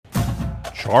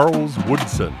Charles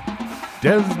Woodson,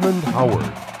 Desmond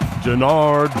Howard,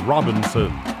 Denard Robinson,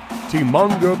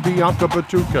 Timanga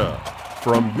Biakabatuka,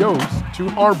 from Yost to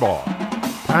Harbaugh.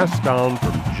 Passed down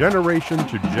from generation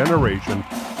to generation,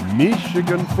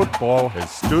 Michigan football has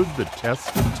stood the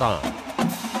test of time.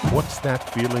 What's that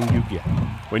feeling you get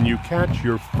when you catch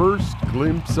your first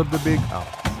glimpse of the big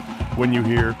house? When you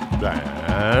hear,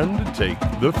 and take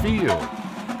the field?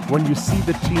 When you see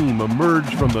the team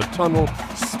emerge from the tunnel,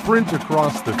 sprint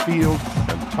across the field,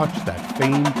 and touch that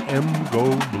famed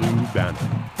M-Go Blue banner?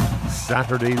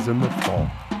 Saturdays in the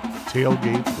fall,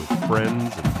 tailgates with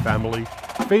friends and family,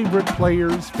 favorite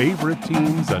players, favorite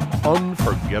teams, and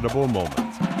unforgettable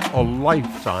moments. A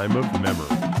lifetime of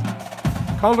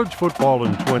memories. College football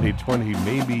in 2020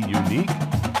 may be unique,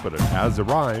 but it has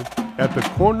arrived at the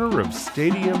corner of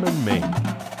Stadium and Main,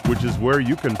 which is where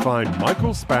you can find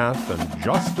Michael Spath and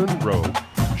Justin Rowe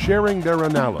sharing their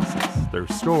analysis, their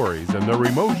stories, and their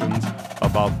emotions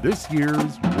about this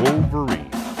year's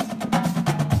Wolverines.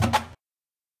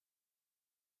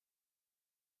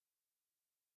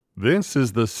 This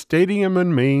is the Stadium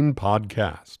and Main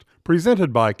podcast,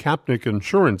 presented by Kapnick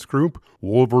Insurance Group,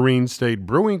 Wolverine State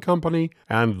Brewing Company,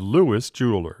 and Lewis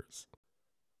Jewelers.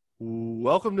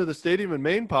 Welcome to the Stadium and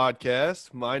Main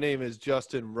podcast. My name is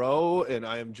Justin Rowe, and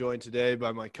I am joined today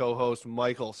by my co-host,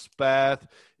 Michael Spath.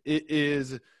 It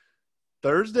is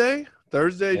Thursday,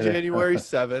 January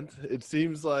 7th. It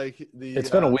seems like it's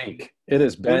been a week.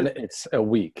 It's a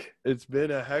week. It's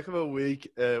been a heck of a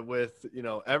week with,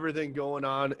 everything going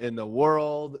on in the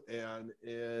world and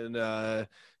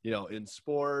in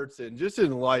sports and just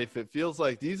in life. It feels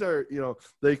like these are,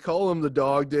 they call them the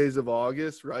dog days of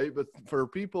August, right? But for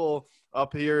people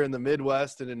up here in the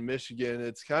Midwest and in Michigan,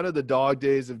 it's kind of the dog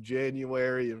days of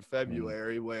January and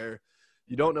February where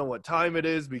you don't know what time it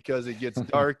is because it gets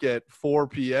dark at 4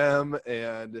 p.m.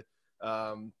 and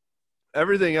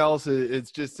everything else.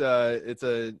 It's just it's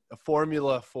a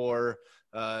formula for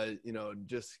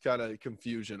just kind of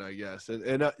confusion, I guess.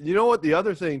 And you know what? The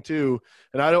other thing too,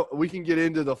 and we can get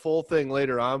into the full thing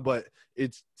later on, but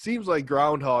it seems like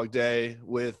Groundhog Day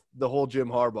with the whole Jim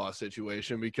Harbaugh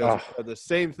situation because the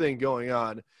same thing going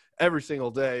on every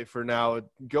single day for now,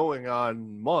 going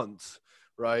on months,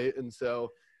 right? And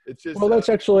so. It's just, that's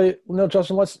actually no,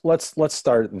 Justin. Let's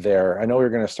start there. I know we're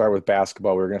going to start with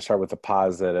basketball. We're going to start with the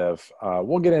positive.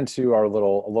 We'll get into a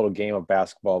little game of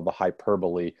basketball, the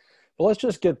hyperbole. But let's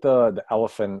just get the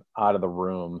elephant out of the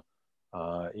room.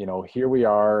 Here we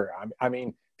are. I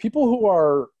mean, people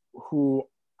who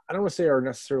I don't want to say are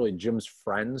necessarily Jim's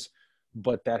friends,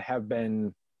 but that have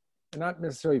been not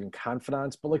necessarily even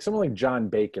confidants, but like someone like John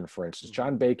Bacon, for instance.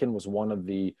 John Bacon was one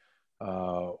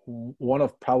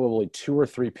of probably two or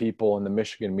three people in the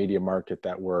Michigan media market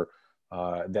that were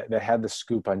that had the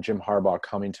scoop on Jim Harbaugh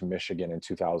coming to Michigan in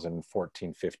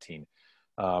 2014-15.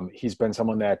 He's been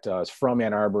someone that is from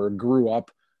Ann Arbor, grew up,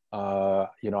 I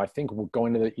think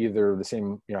going to the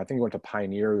same, I think he went to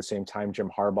Pioneer the same time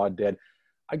Jim Harbaugh did.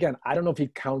 Again, I don't know if he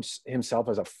counts himself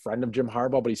as a friend of Jim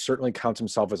Harbaugh, but he certainly counts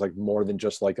himself as like more than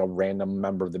just like a random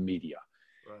member of the media.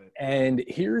 Right. And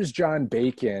here's John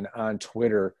Bacon on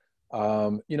Twitter,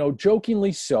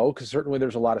 jokingly so, because certainly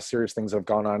there's a lot of serious things that have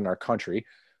gone on in our country.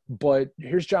 But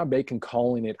here's John Bacon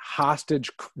calling it hostage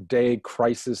day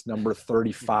crisis number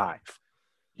 35.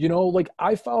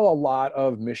 I follow a lot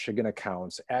of Michigan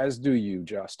accounts, as do you,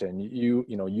 Justin.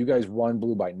 You guys run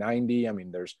Blue by 90. I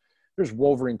mean, there's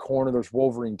Wolverine Corner, there's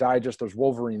Wolverine Digest, there's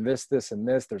Wolverine this, and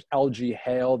this. There's LG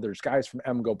Hale, there's guys from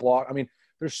MGO Blog. I mean,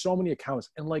 there's so many accounts.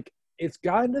 And, it's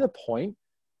gotten to the point,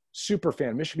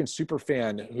 Michigan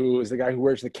superfan, who is the guy who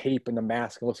wears the cape and the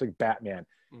mask and looks like Batman.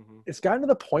 Mm-hmm. It's gotten to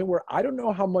the point where I don't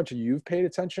know how much you've paid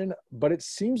attention, but it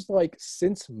seems like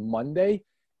since Monday,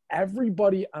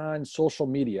 everybody on social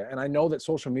media, and I know that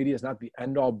social media is not the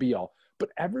end all be all, but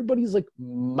everybody's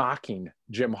mocking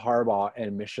Jim Harbaugh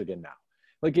and Michigan now.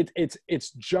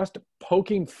 It's just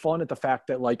poking fun at the fact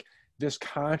that this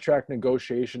contract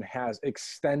negotiation has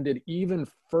extended even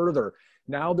further.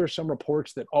 Now there's some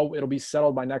reports that, it'll be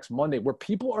settled by next Monday, where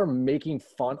people are making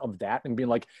fun of that and being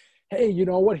like, hey, you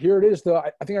know what? Here it is.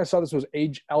 I think I saw this was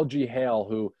LG Hale,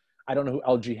 who I don't know who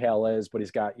LG Hale is, but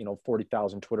he's got,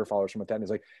 40,000 Twitter followers from that. And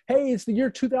he's like, hey, it's the year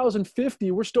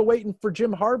 2050. We're still waiting for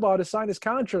Jim Harbaugh to sign his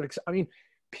contract. I mean,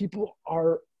 people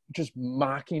are just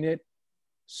mocking it.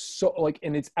 So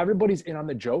and everybody's in on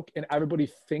the joke, and everybody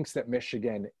thinks that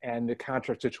Michigan and the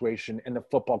contract situation and the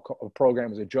football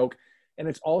program is a joke. And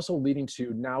it's also leading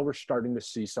to, now we're starting to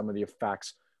see some of the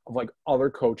effects of other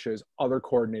coaches, other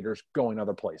coordinators going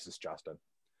other places, Justin.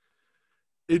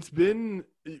 It's been,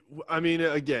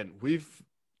 again, we've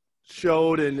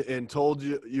showed and told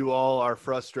you all our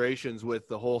frustrations with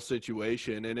the whole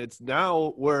situation. And it's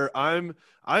now where I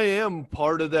am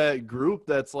part of that group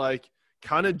that's like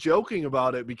kind of joking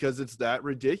about it because it's that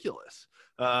ridiculous.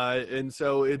 And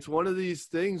so it's one of these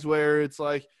things where it's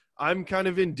like, I'm kind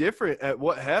of indifferent at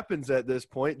what happens at this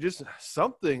point. Just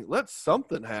let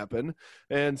something happen.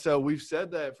 And so we've said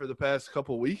that for the past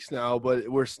couple of weeks now, but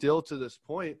we're still to this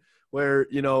point where,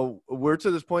 we're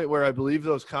to this point where I believe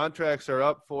those contracts are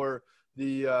up for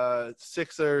the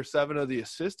 6 or 7 of the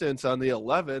assistants on the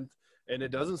 11th. And it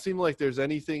doesn't seem like there's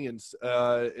anything in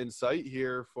sight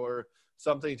here for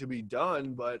something to be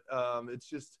done. But it's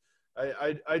just,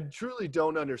 I truly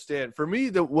don't understand. For me,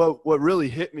 what really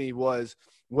hit me was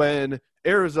when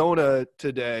Arizona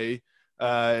today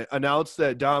announced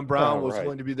that Don Brown was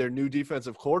going to be their new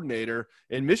defensive coordinator,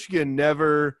 and Michigan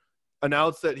never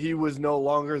announced that he was no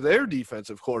longer their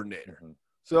defensive coordinator. Mm-hmm.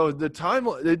 So the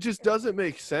timeline, it just doesn't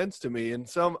make sense to me. And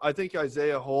I think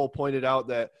Isaiah Hole pointed out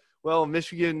that, well,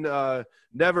 Michigan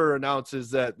never announces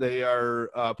that they are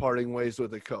parting ways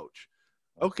with a coach.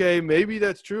 Okay, maybe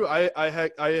that's true. I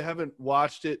haven't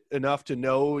watched it enough to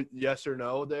know yes or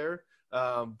no there.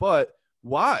 But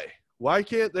why? Why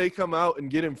can't they come out and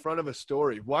get in front of a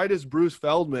story? Why does Bruce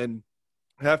Feldman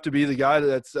have to be the guy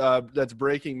that's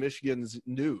breaking Michigan's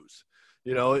news?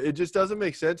 It just doesn't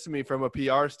make sense to me from a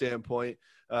PR standpoint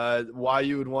why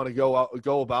you would want to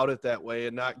go about it that way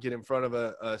and not get in front of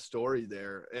a story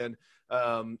there. And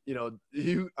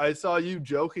I saw you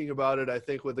joking about it, I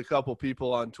think, with a couple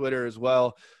people on Twitter as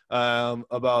well,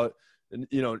 about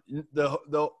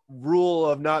the rule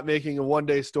of not making a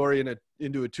one-day story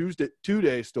into a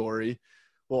two-day story.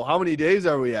 Well, how many days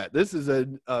are we at? This is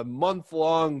a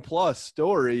month-long plus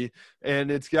story,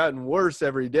 and it's gotten worse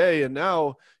every day. And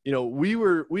now,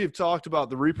 we have talked about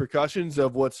the repercussions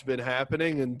of what's been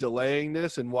happening and delaying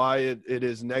this and why it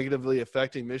is negatively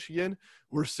affecting Michigan.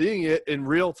 We're seeing it in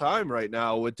real time right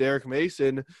now with Derek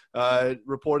Mason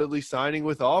reportedly signing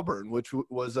with Auburn, which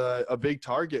was a big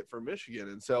target for Michigan.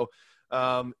 And so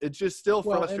it's just still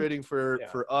frustrating for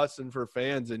us and for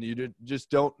fans, and you just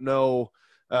don't know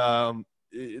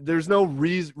there's no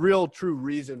real true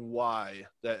reason why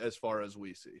that, as far as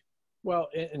we see. Well,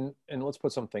 and let's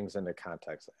put some things into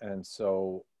context. And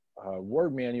so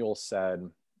Warde Manuel said,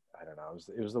 I don't know,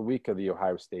 it was the week of the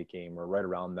Ohio State game or right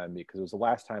around then, because it was the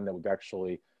last time that we've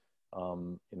actually,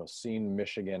 seen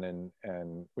Michigan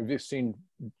and we've seen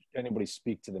anybody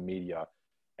speak to the media.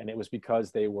 And it was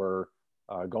because they were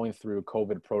going through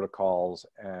COVID protocols,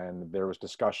 and there was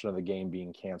discussion of the game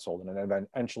being canceled, and it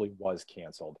eventually was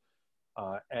canceled.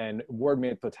 And Warde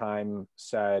at the time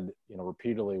said,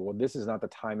 repeatedly, well, this is not the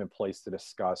time and place to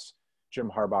discuss Jim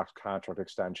Harbaugh's contract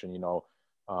extension.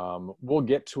 We'll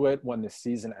get to it when the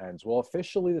season ends. Well,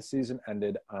 officially the season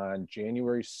ended on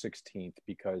January 16th,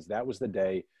 because that was the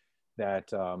day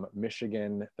that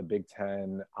Michigan, the Big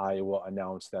Ten, Iowa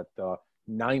announced that the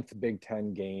 9th Big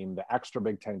Ten game, the extra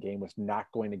Big Ten game, was not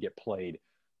going to get played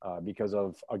because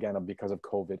of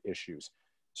COVID issues.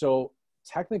 So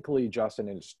technically, Justin,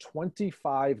 it is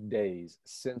 25 days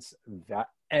since that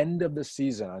end of the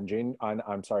season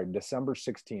on December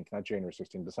 16th, not January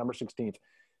 16th, December 16th,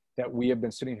 that we have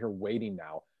been sitting here waiting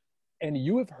now. And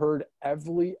you have heard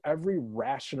every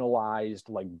rationalized,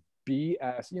 like,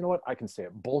 BS, you know what, I can say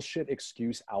it, bullshit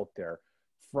excuse out there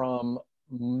from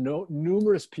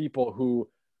numerous people who,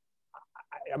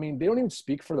 I mean, they don't even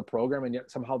speak for the program, and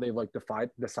yet somehow they've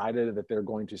decided that they're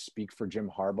going to speak for Jim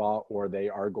Harbaugh, or they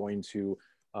are going to,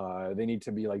 they need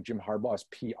to be like Jim Harbaugh's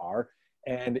PR.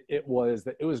 And it was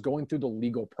going through the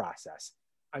legal process.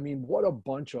 I mean, what a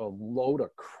bunch of load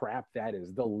of crap that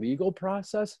is. The legal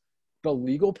process. Well,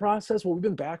 we've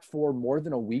been back for more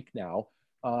than a week now.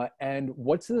 And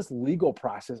what's this legal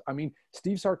process? I mean,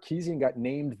 Steve Sarkisian got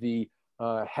named the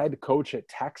head coach at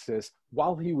Texas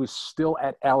while he was still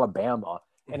at Alabama.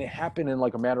 And it happened in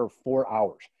like a matter of 4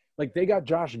 hours. Like, they got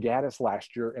Josh Gaddis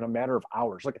last year in a matter of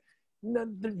hours. Like, no,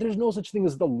 there's no such thing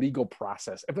as the legal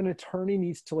process. If an attorney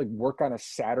needs to work on a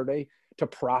Saturday to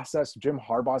process Jim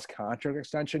Harbaugh's contract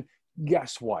extension,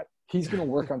 guess what? He's going to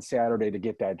work on Saturday to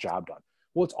get that job done.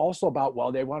 Well, it's also about,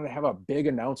 they wanted to have a big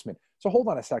announcement. So hold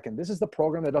on a second. This is the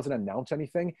program that doesn't announce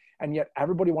anything, and yet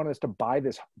everybody wanted us to buy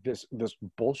this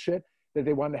bullshit, that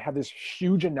they wanted to have this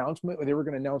huge announcement where they were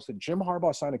going to announce that Jim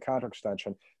Harbaugh signed a contract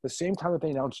extension the same time that they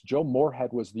announced Joe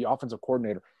Moorhead was the offensive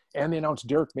coordinator, and they announced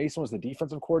Derek Mason was the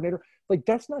defensive coordinator. Like,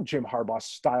 that's not Jim Harbaugh's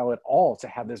style at all, to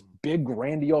have this big,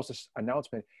 grandiose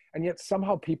announcement. And yet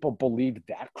somehow people believed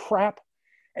that crap.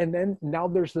 And then now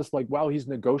there's this he's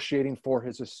negotiating for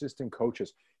his assistant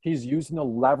coaches. He's using the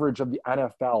leverage of the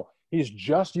NFL. He's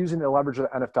just using the leverage of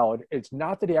the NFL. It's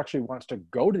not that he actually wants to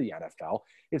go to the NFL.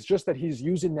 It's just that he's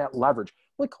using that leverage.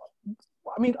 Like,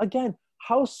 I mean, again,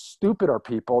 how stupid are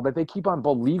people that they keep on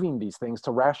believing these things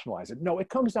to rationalize it? No, it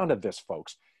comes down to this,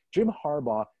 folks. Jim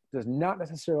Harbaugh does not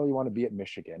necessarily want to be at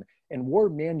Michigan, and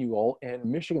Warde Manuel and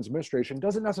Michigan's administration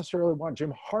doesn't necessarily want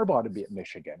Jim Harbaugh to be at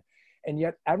Michigan. And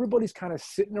yet everybody's kind of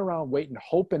sitting around waiting,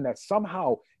 hoping that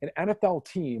somehow an NFL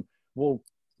team will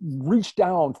reach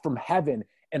down from heaven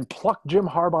and pluck Jim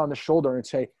Harbaugh on the shoulder and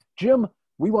say, Jim,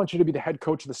 we want you to be the head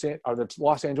coach of the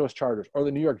Los Angeles Chargers or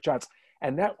the New York Jets.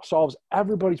 And that solves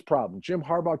everybody's problem. Jim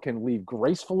Harbaugh can leave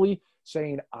gracefully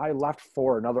saying, I left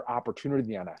for another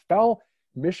opportunity in the NFL.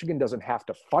 Michigan doesn't have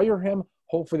to fire him.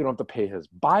 Hopefully they don't have to pay his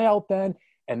buyout then.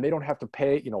 And they don't have to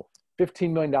pay,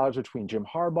 $15 million between Jim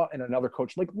Harbaugh and another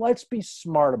coach. Like, let's be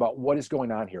smart about what is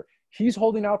going on here. He's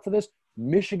holding out for this.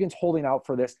 Michigan's holding out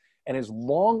for this. And as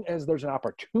long as there's an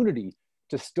opportunity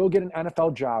to still get an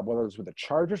NFL job, whether it's with the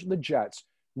Chargers or the Jets,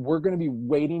 we're going to be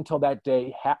waiting till that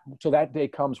day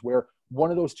comes where one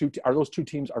of those two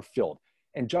teams are filled.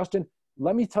 And Justin,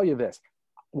 let me tell you this.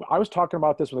 I was talking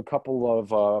about this with a couple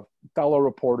of fellow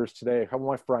reporters today, a couple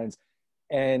of my friends,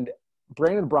 and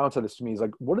Brandon Brown said this to me. He's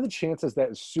like, what are the chances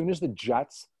that as soon as the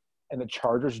Jets and the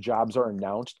Chargers jobs are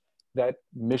announced, that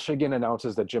Michigan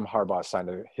announces that Jim Harbaugh signed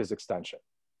his extension?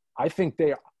 I think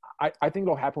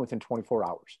it'll happen within 24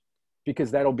 hours,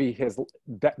 because that'll be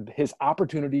his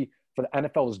opportunity for the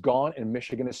NFL is gone and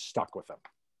Michigan is stuck with him.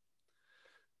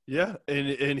 Yeah,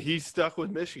 and he's stuck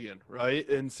with Michigan, right?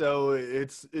 And so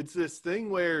it's this thing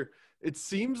where it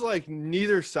seems like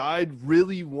neither side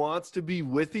really wants to be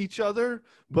with each other,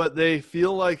 but they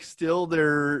feel like still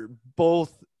they're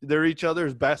each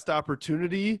other's best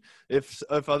opportunity if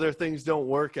other things don't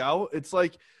work out. It's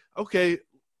like, okay,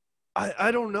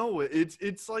 I don't know.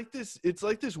 It's like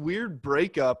this weird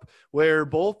breakup where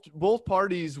both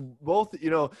parties,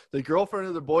 the girlfriend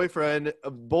and the boyfriend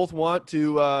both want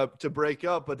to break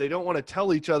up, but they don't want to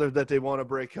tell each other that they want to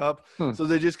break up. So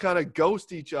they just kind of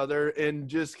ghost each other and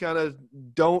just kind of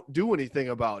don't do anything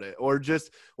about it, or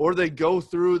they go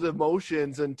through the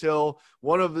motions until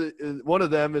one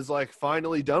of them is like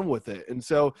finally done with it. And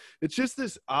so it's just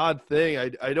this odd thing.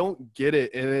 I don't get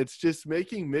it, and it's just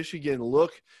making Michigan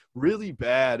look really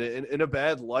bad in a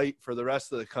bad light for the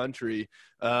rest of the country,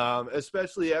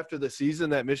 especially after the season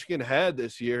that Michigan had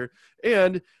this year.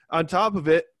 And on top of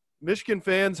it, Michigan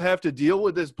fans have to deal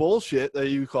with this bullshit that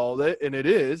you called it, and it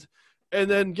is.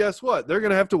 And then guess what? They're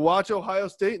going to have to watch Ohio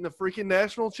State in the freaking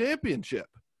national championship.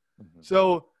 Mm-hmm.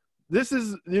 So this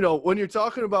is, when you're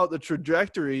talking about the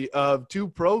trajectory of two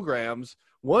programs,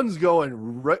 one's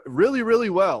going really, really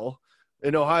well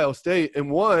in Ohio State,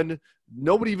 and one,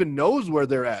 nobody even knows where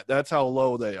they're at. That's how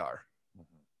low they are.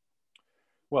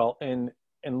 Well, and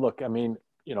look, I mean,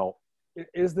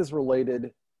 is this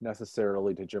related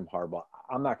necessarily to Jim Harbaugh?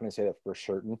 I'm not going to say that for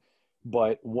certain,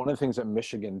 but one of the things that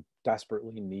Michigan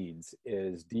desperately needs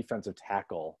is defensive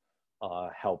tackle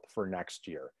help for next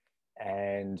year.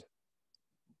 And,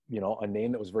 a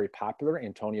name that was very popular,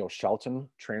 Antonio Shelton,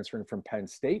 transferring from Penn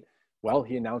State. Well,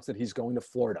 he announced that he's going to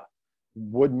Florida.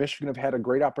 Would Michigan have had a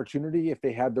great opportunity if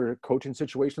they had their coaching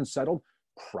situation settled?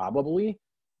 Probably,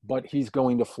 but he's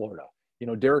going to Florida.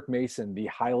 Derek Mason, the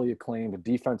highly acclaimed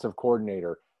defensive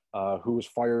coordinator who was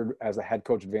fired as a head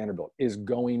coach at Vanderbilt, is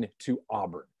going to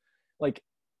Auburn. Like,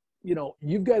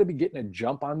 you've got to be getting a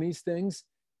jump on these things.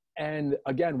 And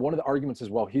again, one of the arguments is,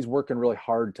 well, he's working really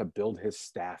hard to build his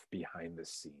staff behind the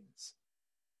scenes.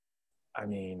 I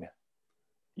mean,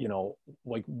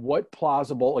 like what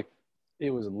plausible, like, it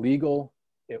was legal.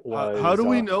 It was. How do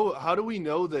we know? How do we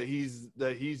know that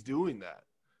he's doing that?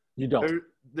 You don't.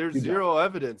 There's zero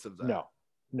evidence of that.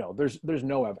 No. There's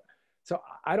no evidence. So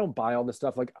I don't buy all this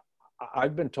stuff. Like,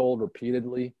 I've been told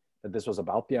repeatedly that this was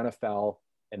about the NFL,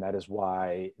 and that is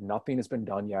why nothing has been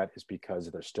done yet. Is because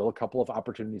there's still a couple of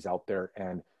opportunities out there,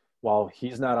 and while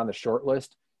he's not on the short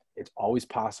list, it's always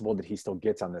possible that he still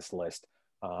gets on this list,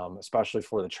 especially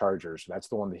for the Chargers. That's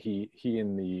the one that he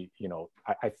and the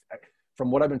from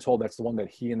what I've been told, that's the one that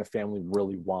he and the family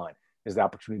really want, is the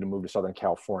opportunity to move to Southern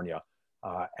California.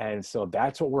 And so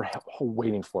that's what we're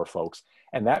waiting for, folks.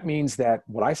 And that means that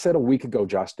what I said a week ago,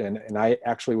 Justin, and I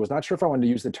actually was not sure if I wanted to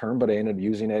use the term, but I ended up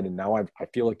using it, and now I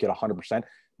feel like at 100%.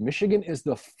 Michigan is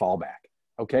the fallback,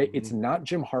 okay? Mm-hmm. It's not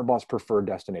Jim Harbaugh's preferred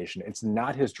destination. It's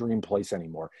not his dream place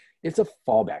anymore. It's a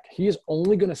fallback. He is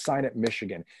only going to sign at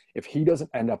Michigan if he doesn't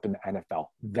end up in the NFL.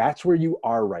 That's where you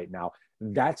are right now.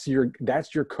 That's your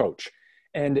coach.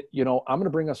 And, I'm going to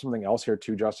bring up something else here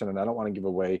too, Justin, and I don't want to give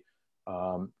away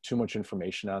too much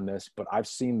information on this, but I've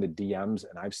seen the DMs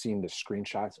and I've seen the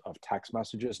screenshots of text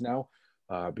messages now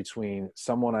between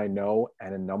someone I know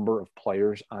and a number of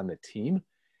players on the team.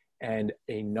 And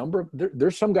a number of,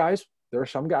 there's some guys,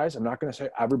 I'm not going to say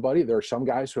everybody, there are some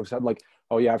guys who have said like,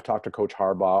 oh yeah, I've talked to Coach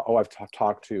Harbaugh. Oh, I've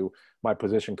talked to my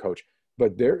position coach.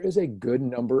 But there is a good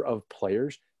number of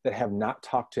players that have not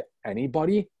talked to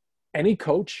anybody, any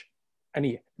coach,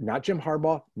 not Jim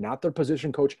Harbaugh, not their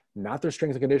position coach, not their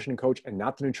strength and conditioning coach, and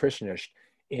not the nutritionist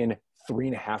in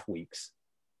 3.5 weeks.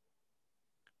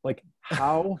 Like,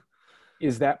 how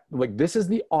is that? Like, this is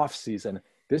the off season.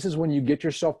 This is when you get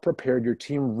yourself prepared, your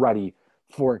team ready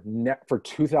for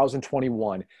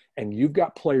 2021. And you've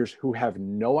got players who have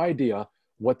no idea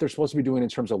what they're supposed to be doing in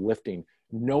terms of lifting,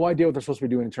 no idea what they're supposed to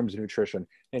be doing in terms of nutrition,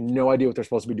 and no idea what they're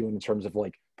supposed to be doing in terms of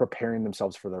like preparing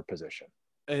themselves for their position.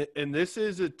 And this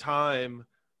is a time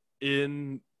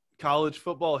in college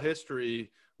football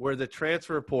history where the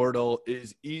transfer portal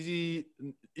is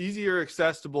easier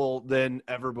accessible than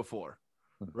ever before,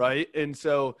 right? And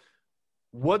so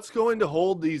what's going to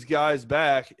hold these guys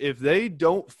back if they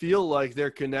don't feel like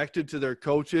they're connected to their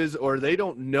coaches or they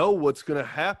don't know what's going to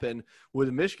happen with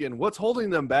Michigan? What's holding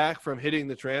them back from hitting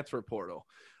the transfer portal?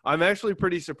 I'm actually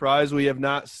pretty surprised we have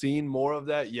not seen more of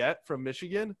that yet from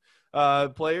Michigan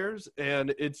players.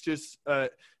 And it's just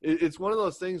it's one of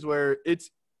those things where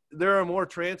there are more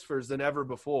transfers than ever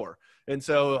before. And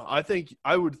so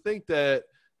I would think that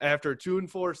after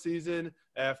 2-4 season,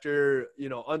 after,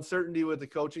 uncertainty with the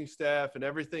coaching staff and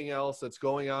everything else that's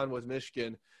going on with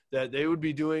Michigan, that they would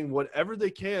be doing whatever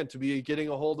they can to be getting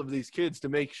a hold of these kids to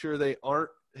make sure they aren't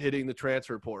hitting the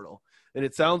transfer portal. And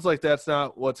it sounds like that's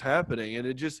not what's happening. And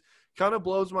it just kind of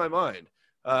blows my mind.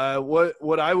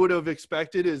 What I would have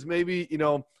expected is maybe,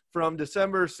 from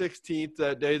December 16th,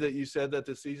 that day that you said that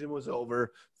the season was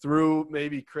over, through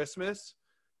maybe Christmas,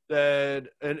 that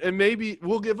and maybe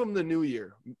we'll give them the new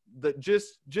year, that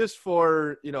just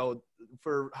for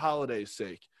for holidays'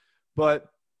 sake. But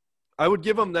I would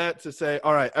give them that to say,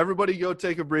 all right, everybody go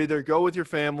take a breather, go with your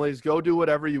families, go do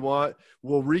whatever you want.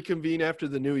 We'll reconvene after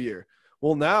the new year.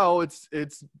 Well, now it's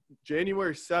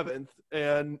January 7th,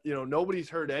 and nobody's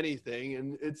heard anything,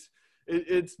 and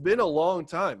it's been a long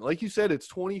time. Like you said, it's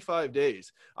 25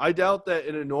 days. I doubt that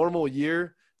in a normal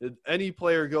year any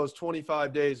player goes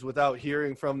 25 days without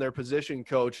hearing from their position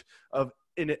coach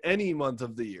in any month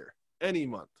of the year, any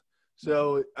month.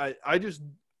 So I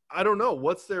don't know.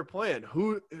 What's their plan?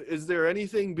 Is there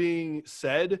anything being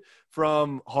said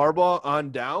from Harbaugh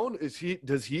on down?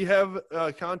 Does he have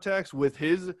contacts with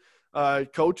his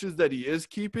coaches that he is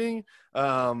keeping?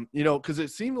 Because it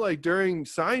seemed like during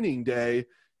signing day,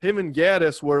 him and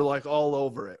Gaddis were like all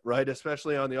over it, right?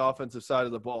 Especially on the offensive side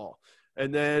of the ball.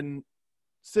 And then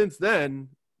since then,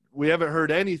 we haven't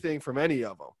heard anything from any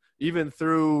of them, even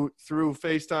through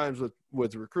FaceTimes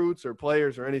with recruits or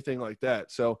players or anything like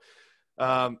that. So,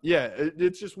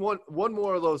 it's just one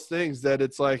more of those things that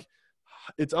it's like,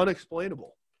 it's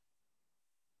unexplainable.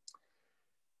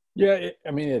 Yeah, it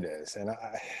is. And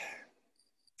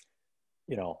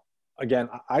again,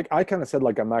 I kind of said,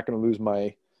 like, I'm not going to lose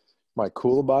my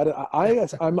cool about it.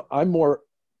 I'm more,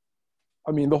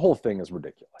 the whole thing is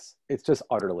ridiculous. It's just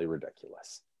utterly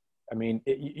ridiculous.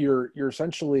 You're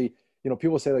essentially,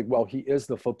 people say like, well, he is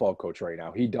the football coach right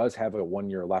now. He does have a 1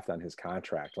 year left on his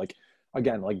contract. Like,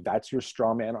 again, like that's your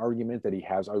straw man argument that he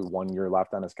has a 1 year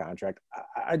left on his contract.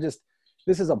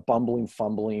 This is a fumbling.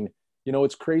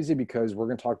 It's crazy because we're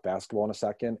going to talk basketball in a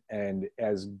second. And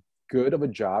as good of a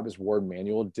job as Warde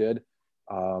Manuel did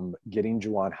getting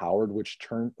Juwan Howard, which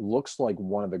looks like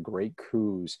one of the great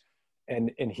coups,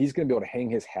 and he's going to be able to hang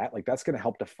his hat. Like, that's going to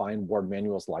help define Warde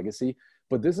Manuel's legacy.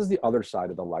 But this is the other side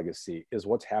of the legacy, is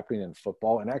what's happening in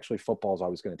football. And actually, football is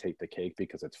always going to take the cake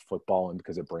because it's football and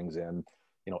because it brings in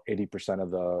 80%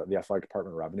 of the athletic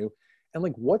department revenue. And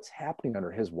like, what's happening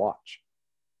under his watch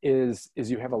is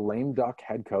you have a lame duck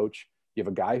head coach. You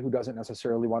have a guy who doesn't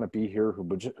necessarily want to be here,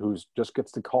 who just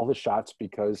gets to call the shots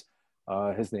because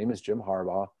his name is Jim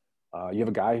Harbaugh. You have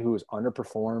a guy who has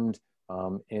underperformed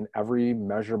in every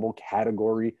measurable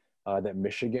category that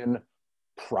Michigan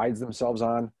prides themselves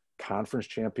on: conference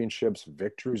championships,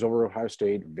 victories over Ohio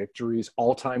State, victories,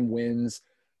 all-time wins.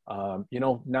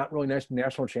 Not really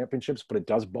national championships, but it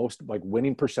does boast like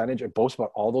winning percentage. It boasts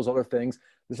about all those other things.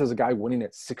 This is a guy winning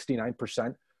at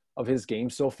 69% of his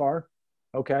games so far.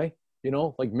 Okay.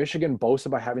 Like Michigan boasts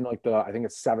about having like I think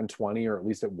it's 720, or at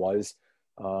least it was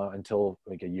until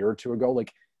like a year or two ago.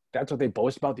 Like, that's what they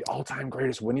boast about, the all-time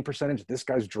greatest winning percentage. This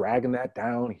guy's dragging that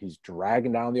down. He's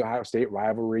dragging down the Ohio State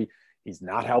rivalry. He's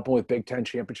not helping with Big Ten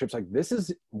championships. Like, this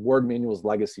is Warde Manuel's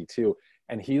legacy too.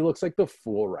 And he looks like the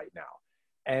fool right now.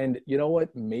 And you know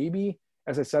what? Maybe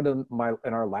as I said in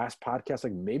our last podcast,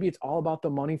 like maybe it's all about the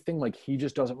money thing. Like he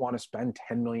just doesn't want to spend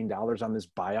 $10 million on this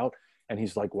buyout. And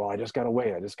he's like, well, I just got to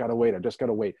wait. I just got to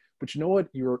wait. But you know what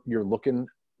you're looking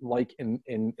like in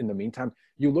the meantime?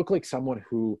 You look like someone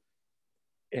who,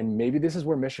 and maybe this is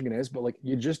where Michigan is, but like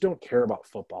you just don't care about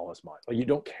football as much. Like you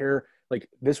don't care. Like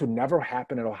this would never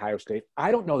happen at Ohio State.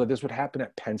 I don't know that this would happen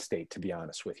at Penn State, to be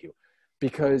honest with you,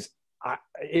 because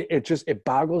it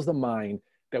boggles the mind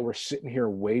that we're sitting here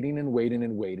waiting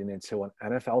until an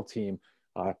NFL team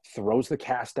throws the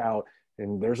cast out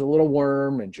and there's a little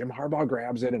worm and Jim Harbaugh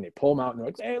grabs it and they pull him out and they're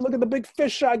like, hey, look at the big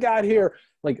fish I got here.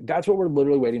 Like that's what we're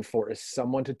literally waiting for, is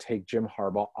someone to take Jim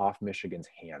Harbaugh off Michigan's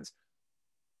hands.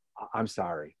 I'm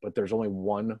sorry, but there's only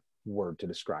one word to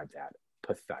describe that: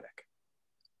 pathetic.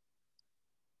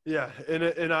 Yeah,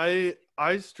 and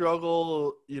I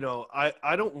struggle,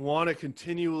 I don't want to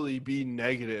continually be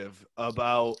negative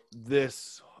about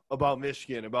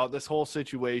Michigan, about this whole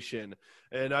situation.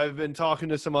 And I've been talking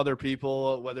to some other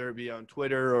people, whether it be on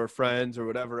Twitter or friends or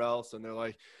whatever else, and they're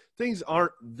like, things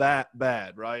aren't that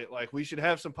bad, right? Like we should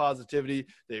have some positivity.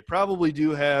 They probably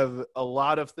do have a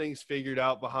lot of things figured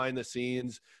out behind the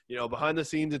scenes. Behind the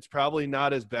scenes, it's probably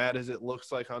not as bad as it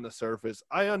looks like on the surface.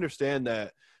 I understand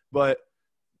that, but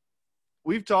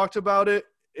we've talked about it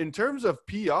in terms of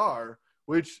PR,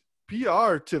 which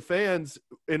PR to fans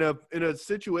in a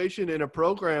situation, in a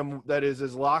program that is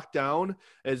as locked down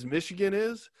as Michigan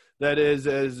is, that is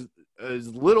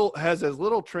has as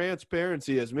little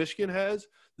transparency as Michigan has,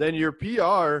 then your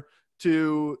PR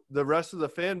to the rest of the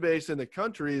fan base in the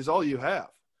country is all you have.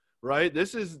 Right?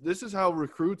 This is how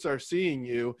recruits are seeing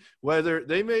you, whether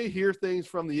they may hear things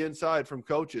from the inside from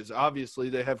coaches. Obviously,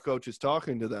 they have coaches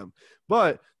talking to them,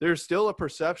 but there's still a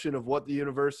perception of what the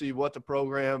university, what the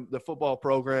program, the football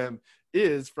program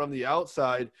is from the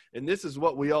outside. And this is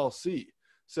what we all see.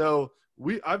 So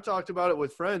I've talked about it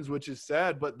with friends, which is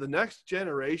sad, but the next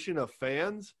generation of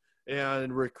fans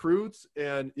and recruits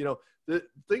and,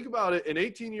 think about it, an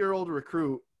 18-year-old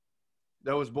recruit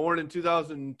that was born in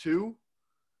 2002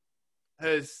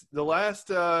 has the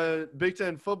last Big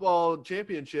Ten football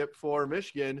championship for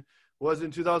Michigan was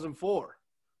in 2004.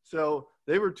 So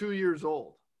they were 2 years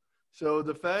old. So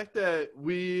the fact that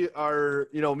we are,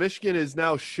 Michigan is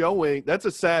now showing – that's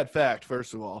a sad fact,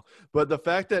 first of all. But the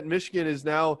fact that Michigan is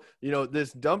now,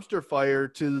 this dumpster fire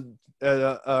to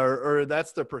or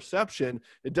that's the perception,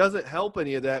 it doesn't help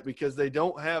any of that because they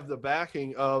don't have the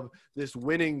backing of this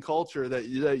winning culture that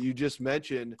you just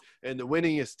mentioned and the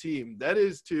winningest team. That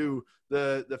is to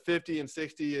the 50 and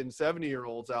 60 and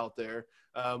 70-year-olds out there.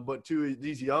 But to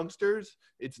these youngsters,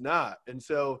 it's not. And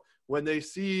so when they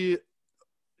see –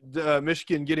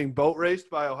 Michigan getting boat raced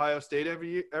by Ohio State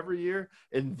every year,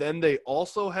 and then they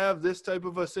also have this type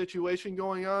of a situation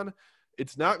going on,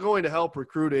 it's not going to help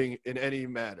recruiting in any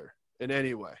matter, in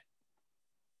any way.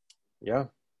 Yeah.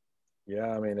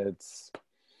 I mean,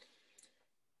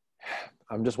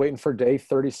 I'm just waiting for day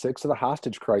 36 of the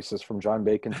hostage crisis from John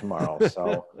Bacon tomorrow.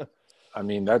 So, I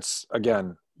mean, that's,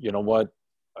 again, you know what?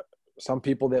 Some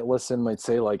people that listen might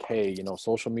say like, hey,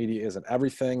 social media isn't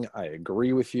everything. I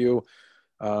agree with you.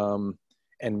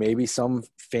 And maybe some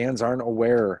fans aren't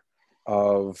aware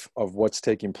of what's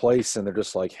taking place and they're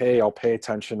just like, hey, I'll pay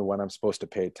attention when I'm supposed to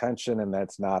pay attention. And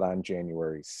that's not on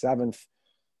January 7th.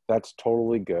 That's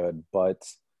totally good. But,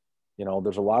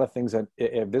 there's a lot of things that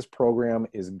if this program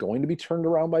is going to be turned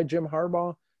around by Jim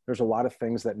Harbaugh, there's a lot of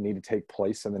things that need to take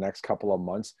place in the next couple of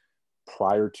months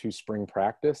prior to spring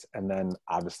practice. And then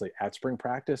obviously at spring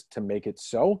practice to make it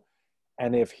so.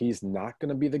 And if he's not going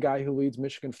to be the guy who leads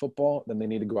Michigan football, then they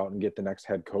need to go out and get the next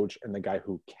head coach and the guy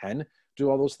who can do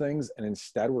all those things. And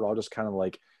instead, we're all just kind of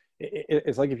like,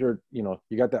 it's like if you're, you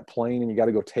got that plane and you got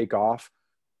to go take off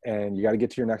and you got to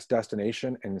get to your next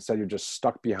destination. And instead, you're just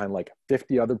stuck behind like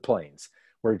 50 other planes.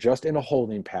 We're just in a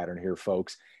holding pattern here,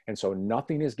 folks. And so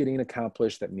nothing is getting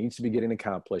accomplished that needs to be getting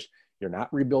accomplished. You're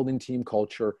not rebuilding team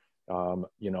culture.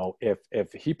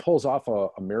 If he pulls off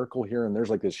a miracle here and there's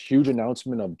like this huge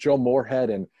announcement of Joe Moorhead,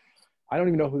 and I don't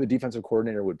even know who the defensive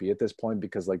coordinator would be at this point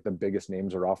because like the biggest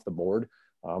names are off the board.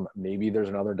 Maybe there's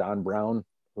another Don Brown,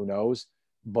 who knows?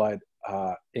 But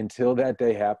until that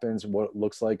day happens, what it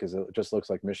looks like is it just looks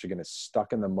like Michigan is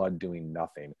stuck in the mud doing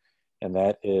nothing. And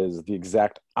that is the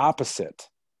exact opposite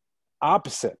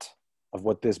of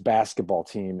what this basketball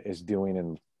team is doing.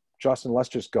 And Justin, let's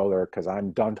just go there because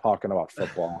I'm done talking about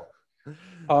football.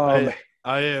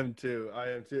 I am too.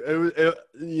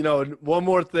 One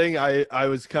more thing. I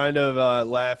was kind of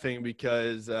laughing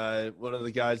because one of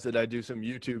the guys that I do some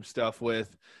YouTube stuff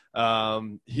with, he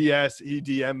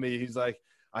DM'd me. He's like,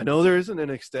 I know there isn't an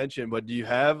extension, but do you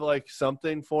have like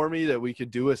something for me that we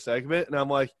could do a segment? And I'm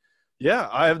like, yeah,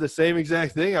 I have the same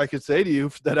exact thing I could say to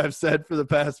you that I've said for the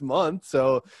past month.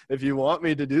 So if you want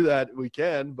me to do that, we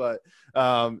can. But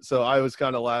so I was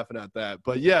kind of laughing at that.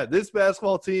 But yeah, this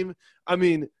basketball team, I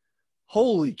mean,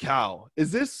 holy cow.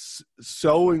 Is this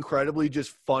so incredibly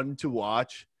just fun to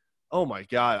watch? Oh my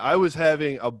God. I was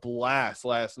having a blast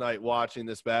last night watching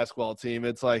this basketball team.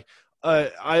 It's like,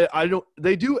 I don't,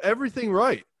 they do everything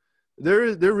right.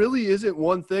 There really isn't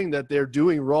one thing that they're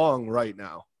doing wrong right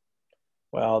now.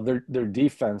 Well, their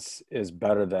defense is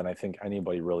better than I think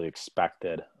anybody really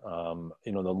expected.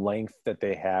 You know, the length that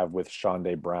they have with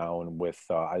Shondae Brown, with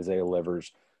Isaiah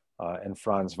Livers, and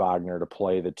Franz Wagner to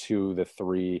play the 2, the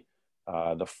 3,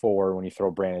 the 4 when you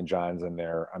throw Brandon Johns in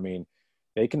there. I mean,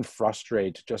 they can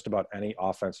frustrate just about any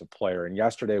offensive player. And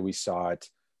yesterday we saw it.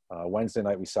 Wednesday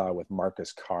night we saw it with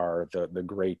Marcus Carr, the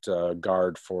great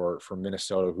guard for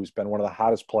Minnesota, who's been one of the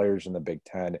hottest players in the Big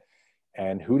Ten.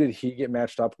 And who did he get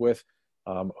matched up with?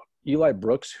 Eli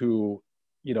Brooks, who,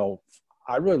 you know,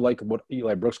 I really like what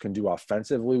Eli Brooks can do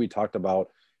offensively. We talked about,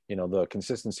 you know, the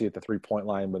consistency at the 3-point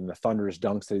line and the thunderous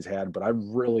dunks that he's had. But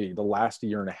the last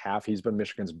year and a half, he's been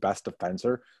Michigan's best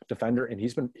defender. And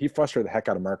he frustrated the heck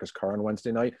out of Marcus Carr on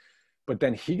Wednesday night. But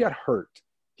then he got hurt.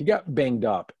 He got banged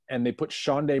up, and they put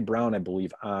Shondae Brown, I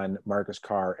believe, on Marcus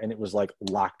Carr, and it was like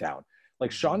lockdown. Like,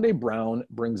 Shondae Brown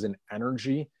brings an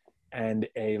energy and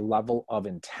a level of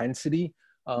intensity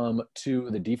to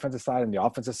the defensive side and the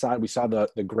offensive side. We saw the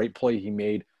great play he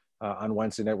made on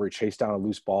Wednesday night where he chased down a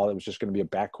loose ball. It was just going to be a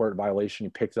backcourt violation.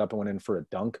 He picked it up and went in for a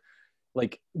dunk.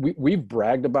 Like, we've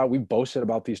boasted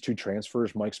about these 2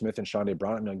 transfers, Mike Smith and Shondae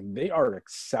Brown. I mean, like, they are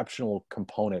exceptional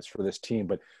components for this team.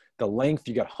 But the length,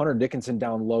 you got Hunter Dickinson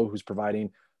down low, who's providing,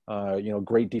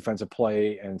 great defensive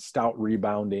play and stout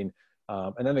rebounding.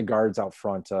 And then the guards out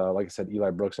front, like I said,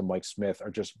 Eli Brooks and Mike Smith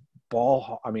are just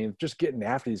just getting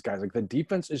after these guys. Like, the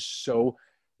defense is so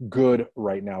good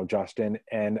right now, Justin.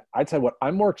 And I tell you what,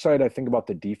 I'm more excited, I think, about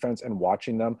the defense and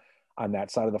watching them on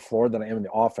that side of the floor than I am in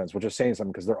the offense, which is saying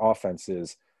something because their offense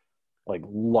is like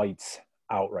lights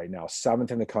out right now.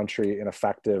 7th in the country in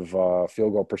effective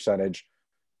field goal percentage.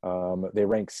 They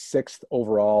rank 6th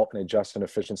overall in adjusted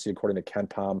efficiency, according to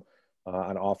KenPom,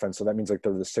 on offense. So that means like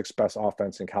they're the 6th best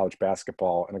offense in college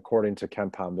basketball. And according to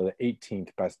KenPom, they're the 18th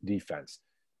best defense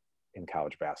in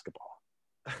college basketball.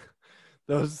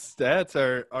 Those stats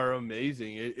are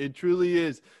amazing. It truly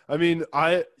is. I mean,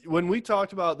 when we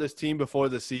talked about this team before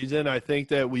the season, I think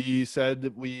that we said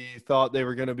that we thought they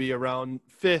were going to be around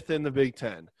 5th in the Big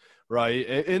Ten. Right.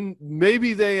 And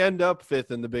maybe they end up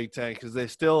 5th in the Big Ten because they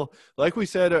still, like we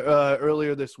said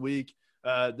earlier this week,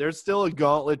 there's still a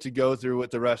gauntlet to go through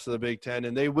with the rest of the Big Ten.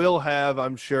 And they will have,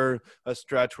 I'm sure, a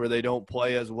stretch where they don't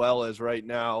play as well as right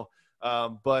now.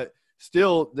 But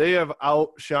still, they have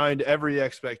outshined every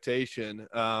expectation.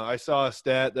 I saw a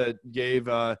stat that gave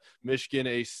Michigan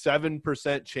a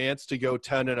 7% chance to go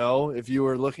 10-0. If you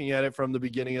were looking at it from the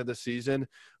beginning of the season,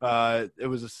 it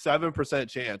was a 7%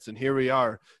 chance. And here we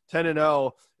are,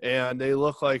 10-0, and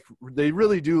they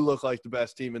really do look like the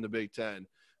best team in the Big Ten.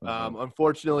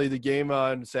 Unfortunately, the game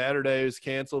on Saturday is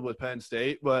canceled with Penn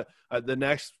State, but the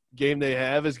next game they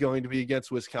have is going to be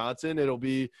against Wisconsin. It'll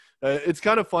be it's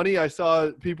kind of funny. I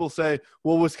saw people say,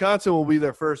 well, Wisconsin will be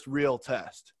their first real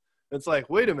test. It's like,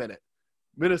 wait a minute.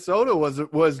 Minnesota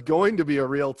was going to be a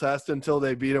real test until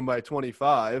they beat them by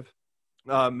 25.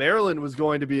 Maryland was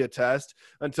going to be a test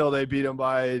until they beat them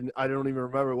by, I don't even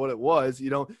remember what it was. You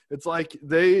know, it's like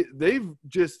they've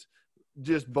just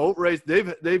boat race.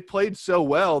 They've played so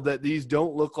well that these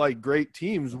don't look like great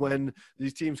teams when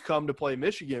these teams come to play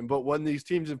Michigan. But when these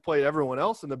teams have played everyone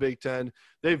else in the Big Ten,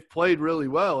 they've played really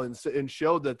well and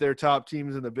showed that they're top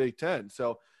teams in the Big Ten.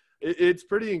 So it's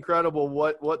pretty incredible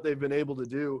what they've been able to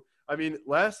do. I mean,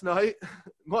 last night,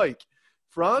 Mike,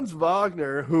 Franz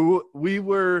Wagner, who we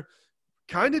were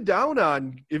kind of down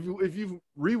on, if you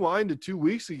rewind to 2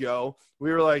 weeks ago,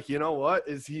 we were like, you know what,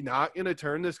 is he not going to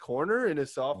turn this corner in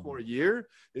his sophomore year?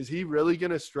 Is he really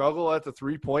going to struggle at the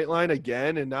 3-point line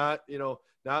again and not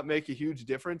make a huge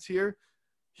difference here?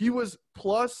 He was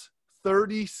plus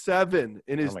 37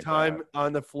 in his time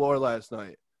on the floor last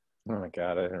night. Oh my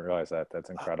God, I didn't realize that.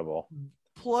 That's incredible.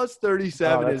 Plus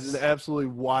 37 is an absolutely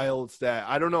wild stat.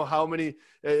 I don't know how many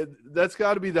that's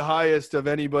got to be the highest of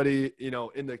anybody,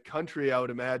 in the country, I would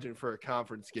imagine, for a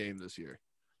conference game this year.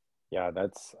 Yeah,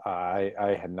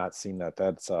 I had not seen that.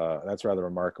 That's rather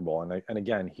remarkable. And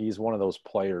again, he's one of those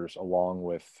players along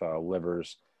with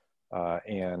Livers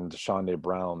and Shondae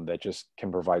Brown that just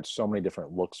can provide so many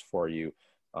different looks for you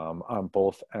on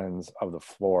both ends of the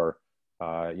floor.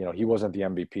 He wasn't the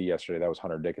MVP yesterday. That was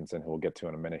Hunter Dickinson, who we'll get to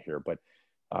in a minute here. But,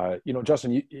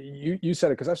 Justin, you said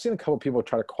it, because I've seen a couple of people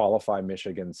try to qualify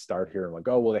Michigan's start here and like,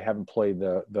 oh, well, they haven't played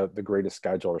the greatest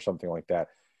schedule or something like that.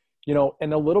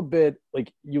 And a little bit,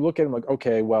 like, you look at them like,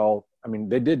 okay, well, I mean,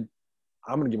 they did –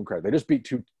 I'm going to give them credit. They just beat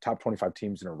 2 top 25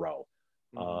 teams in a row.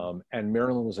 And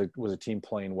Maryland was a team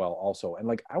playing well also. And,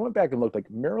 like, I went back and looked,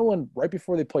 like, Maryland, right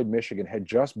before they played Michigan, had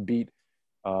just beat,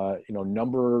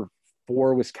 number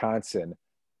 4 Wisconsin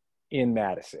in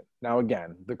Madison. Now,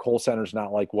 again, the Kohl Center's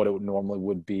not like what it normally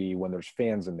would be when there's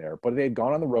fans in there. But they had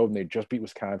gone on the road and they just beat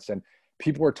Wisconsin.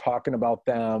 People were talking about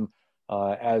them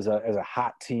as a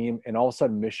hot team. And all of a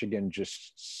sudden, Michigan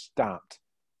just stomped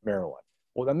Maryland.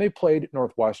 Well, then they played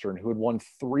Northwestern, who had won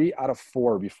 3 out of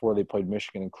 4 before they played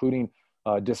Michigan, including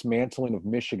dismantling of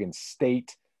Michigan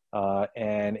State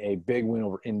and a big win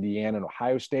over Indiana and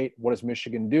Ohio State. What does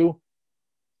Michigan do?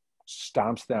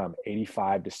 Stomps them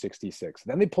 85-66.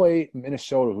 Then they play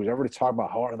Minnesota, who's everybody talking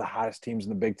about how are the hottest teams in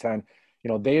the Big Ten.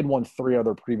 They had won 3 out of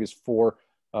their previous 4,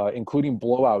 including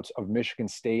blowouts of Michigan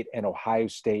State and Ohio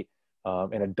State,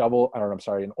 and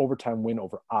an overtime win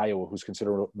over Iowa, who's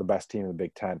considered the best team in the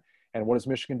Big Ten. And what does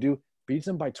Michigan do? Beats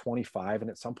them by 25,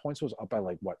 and at some points was up by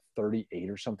 38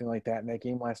 or something like that in that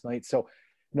game last night. So,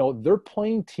 they're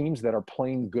playing teams that are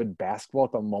playing good basketball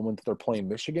at the moment that they're playing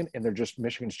Michigan, and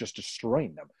Michigan's just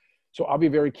destroying them. So I'll be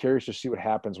very curious to see what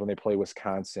happens when they play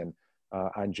Wisconsin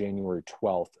on January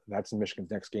 12th. That's in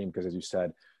Michigan's next game because, as you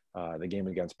said, the game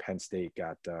against Penn State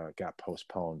got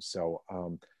postponed. So,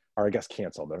 or I guess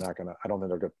canceled. They're not gonna. I don't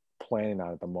think they're planning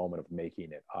on at the moment of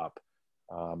making it up.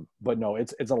 But no,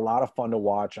 it's a lot of fun to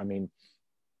watch. I mean,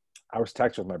 I was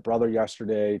texting with my brother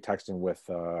yesterday, texting with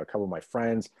a couple of my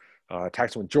friends,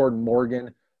 texting with Jordan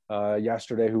Morgan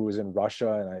yesterday, who was in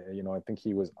Russia, and I think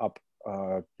he was up,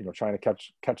 trying to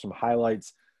catch some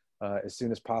highlights as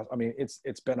soon as possible. I mean,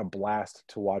 it's been a blast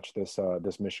to watch this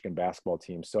Michigan basketball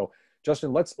team. So,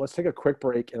 Justin, let's take a quick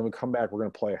break, and when we come back, we're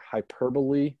going to play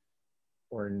hyperbole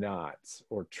or not,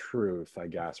 or truth, I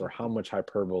guess, or how much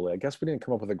hyperbole. I guess we didn't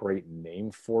come up with a great name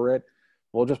for it.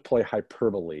 We'll just play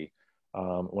hyperbole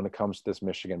when it comes to this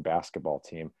Michigan basketball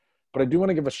team. But I do want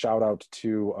to give a shout out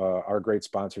to our great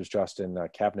sponsors, Justin,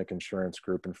 Kapnick Insurance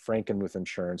Group and Frankenmuth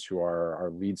Insurance, who are our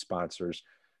lead sponsors.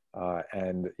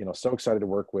 And so excited to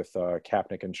work with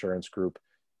Kapnick Insurance Group.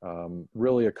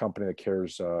 Really a company that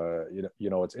cares.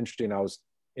 It's interesting. I was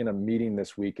in a meeting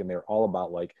this week, and they're all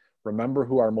about remember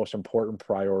who our most important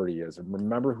priority is, and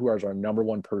remember who is our number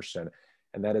one person,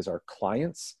 and that is our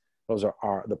clients. Those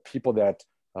are the people that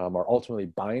are ultimately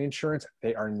buying insurance.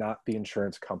 They are not the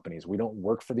insurance companies. We don't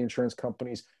work for the insurance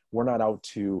companies. We're not out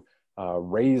to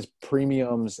raise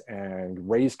premiums and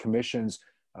raise commissions.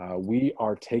 We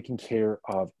are taking care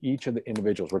of each of the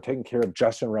individuals. We're taking care of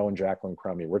Justin Rowe and Jacqueline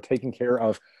Crummy. We're taking care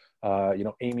of,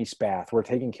 Amy Spath. We're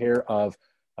taking care of,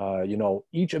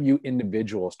 each of you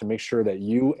individuals to make sure that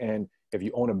you, and if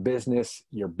you own a business,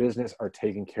 your business are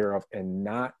taken care of, and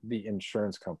not the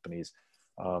insurance companies.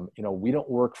 We don't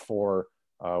work for,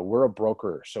 we're a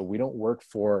broker, so we don't work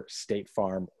for State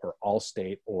Farm or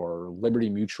Allstate or Liberty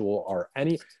Mutual or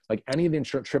any of the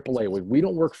insurance, AAA. We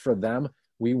don't work for them.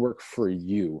 We work for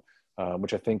you,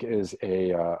 which I think is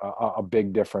a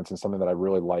big difference and something that I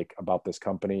really like about this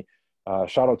company.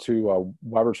 Shout out to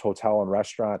Weber's Hotel and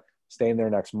Restaurant. Staying there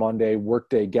next Monday,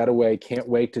 workday getaway. Can't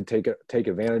wait to take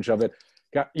advantage of it.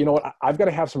 I've got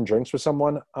to have some drinks with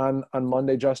someone on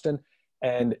Monday, Justin.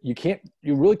 And you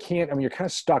really can't. I mean, you're kind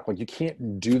of stuck. You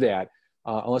can't do that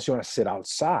unless you want to sit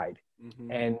outside.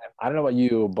 Mm-hmm. And I don't know about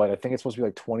you, but I think it's supposed to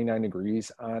be 29 degrees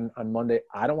on Monday.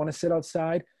 I don't want to sit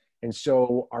outside. And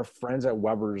so our friends at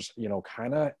Weber's,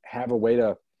 kind of have a way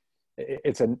to.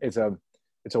 It's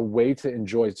a way to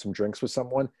enjoy some drinks with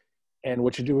someone. And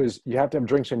what you do is you have to have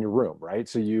drinks in your room, right?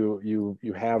 So you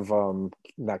have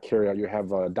not carry out, you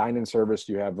have a dine-in service,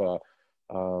 you have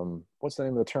what's the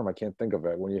name of the term? I can't think of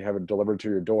it. When you have it delivered to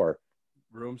your door.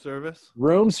 Room service?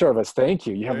 Room service. Thank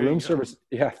you. You have room service.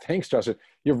 Yeah. Thanks, Justin.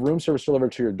 You have room service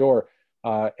delivered to your door.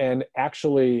 And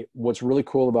actually what's really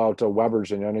cool about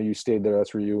Weber's, and I know you stayed there,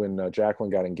 that's where you and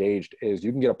Jacqueline got engaged, is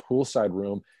you can get a poolside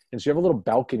room. And so you have a little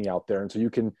balcony out there. And so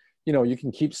you can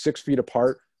keep 6 feet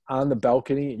apart on the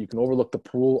balcony. You can overlook the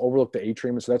pool, overlook the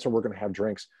atrium. And so that's where we're going to have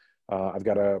drinks. I've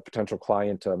got a potential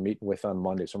client meeting with on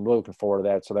Monday. So I'm really looking forward to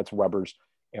that. So that's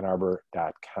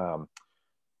webersanarbor.com.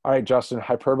 All right, Justin,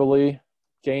 hyperbole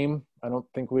game. I don't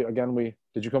think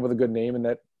did you come up with a good name in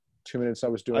that 2 minutes I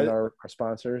was doing our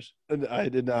sponsors? I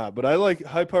did not, but I like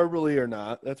hyperbole or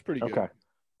not. That's pretty good.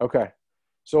 Okay.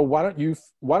 So why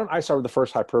don't I start with the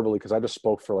first hyperbole? Because I just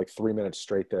spoke for 3 minutes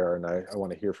straight there, and I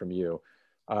want to hear from you.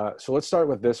 So let's start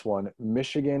with this one.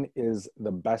 Michigan is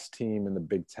the best team in the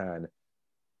Big Ten.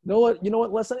 No, what? You know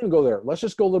what? Let's not even go there. Let's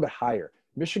just go a little bit higher.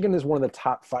 Michigan is one of the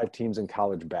top 5 teams in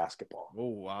college basketball. Oh,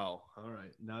 wow. All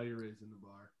right. Now you're raising the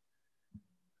bar.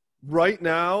 Right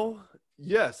now,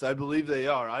 yes, I believe they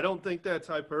are. I don't think that's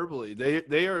hyperbole.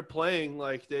 They are playing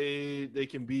like they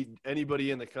can beat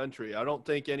anybody in the country. I don't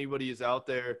think anybody is out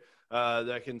there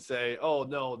that can say, "Oh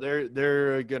no,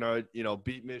 they're gonna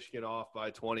beat Michigan off by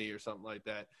 20 or something like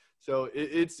that." So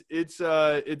it's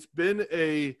been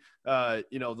a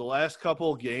the last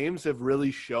couple games have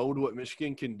really showed what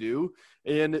Michigan can do,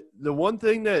 and the one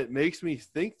thing that makes me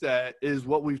think that is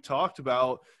what we've talked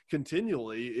about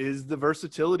continually is the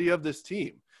versatility of this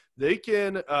team. They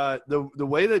can the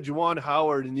way that Juwan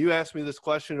Howard, and you asked me this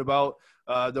question about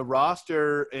the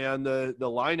roster and the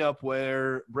lineup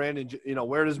where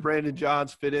where does Brandon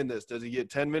Johns fit in this? Does he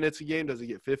get 10 minutes a game? Does he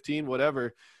get 15?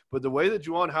 Whatever. But the way that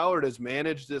Juwan Howard has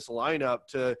managed this lineup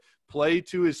to play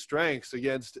to his strengths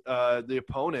against the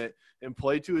opponent and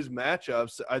play to his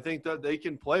matchups, I think that they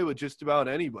can play with just about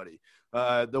anybody.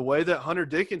 The way that Hunter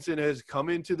Dickinson has come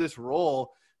into this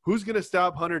role, who's going to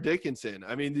stop Hunter Dickinson?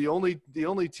 I mean, the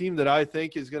only team that I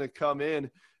think is going to come in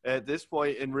at this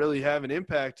point and really have an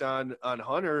impact on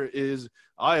Hunter is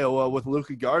Iowa with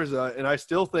Luka Garza, and I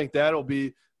still think that'll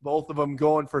be both of them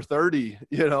going for 30,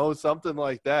 something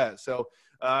like that. So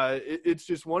it's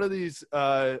just one of these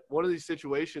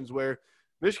situations where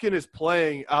Michigan is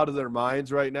playing out of their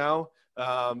minds right now.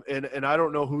 And I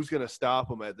don't know who's going to stop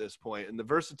them at this point. And the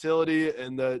versatility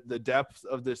and the depth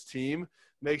of this team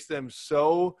makes them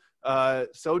so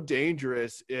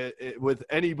dangerous with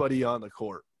anybody on the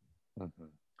court. Mm-hmm.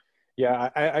 Yeah,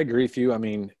 I agree with you. I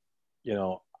mean,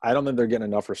 I don't think they're getting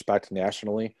enough respect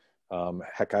nationally.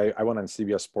 Heck, I went on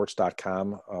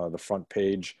CBSSports.com, the front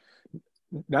page,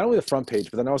 not only the front page,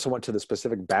 but then I also went to the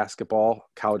specific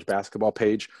college basketball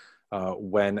page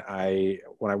when I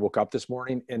woke up this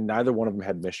morning, and neither one of them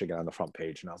had Michigan on the front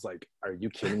page. And I was like, are you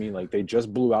kidding me? Like, they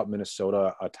just blew out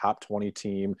Minnesota, a top 20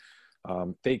 team.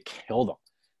 They killed them.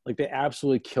 Like, they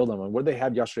absolutely killed them. And what they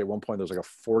had yesterday at one point, there was like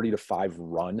a 40-5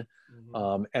 run.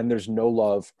 Mm-hmm. And there's no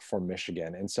love for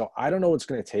Michigan. And so I don't know what's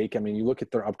going to take. I mean, you look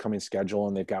at their upcoming schedule,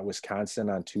 and they've got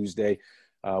Wisconsin on Tuesday,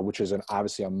 which is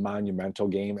obviously a monumental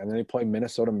game. And then they play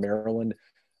Minnesota, Maryland,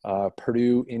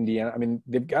 Purdue, Indiana. I mean,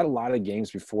 they've got a lot of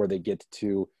games before they get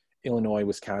to Illinois,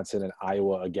 Wisconsin, and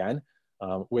Iowa again,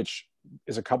 which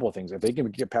is a couple of things. If they can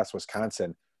get past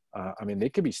Wisconsin, I mean, they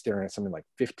could be staring at something like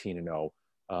 15-0,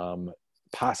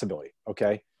 possibly.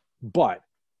 Okay. But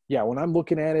yeah, when I'm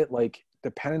looking at it, like,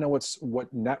 depending on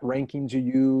what net rankings you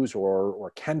use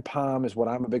or KenPom is what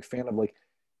I'm a big fan of. Like,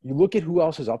 you look at who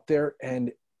else is up there,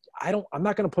 and I'm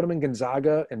not going to put them in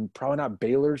Gonzaga and probably not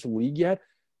Baylor's league yet.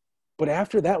 But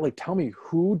after that, like, tell me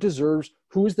who is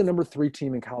the number 3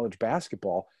 team in college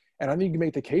basketball. And I think you can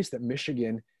make the case that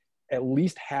Michigan at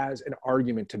least has an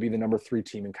argument to be the number 3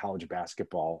 team in college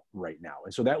basketball right now.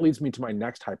 And so that leads me to my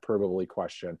next hyperbole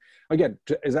question. Again,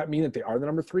 does that mean that they are the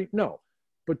number 3? No.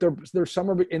 But there's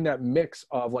somewhere in that mix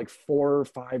of like 4 or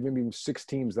 5, maybe even 6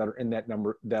 teams that are in that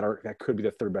number that could be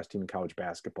the 3rd best team in college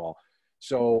basketball.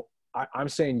 So I'm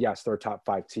saying yes, they're a top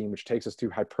 5 team, which takes us to,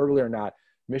 hyperbole or not,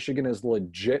 Michigan is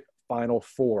legit Final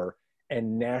Four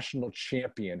and national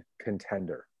champion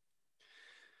contender.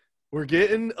 We're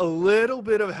getting a little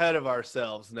bit ahead of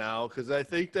ourselves now, because I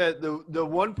think that the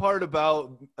one part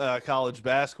about college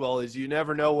basketball is you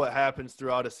never know what happens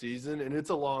throughout a season, and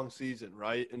it's a long season,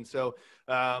 right? And so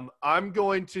I'm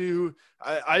going to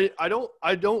I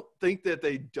don't think that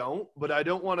they don't, but I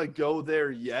don't want to go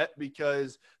there yet,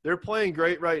 because they're playing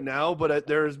great right now. But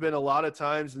there's been a lot of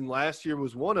times, and last year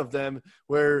was one of them,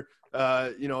 where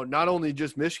not only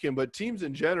just Michigan, but teams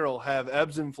in general have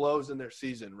ebbs and flows in their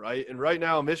season, right? And right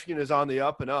now, Michigan is on the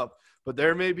up and up, but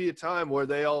there may be a time where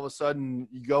they all of a sudden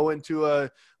go into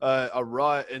a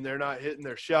rut and they're not hitting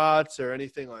their shots or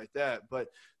anything like that. But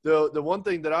the one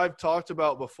thing that I've talked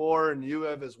about before, and you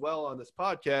have as well on this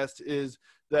podcast, is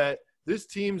that this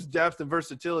team's depth and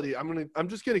versatility, I'm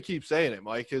just gonna keep saying it,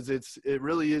 Mike, because it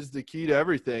really is the key to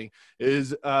everything.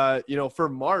 Is for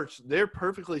March, they're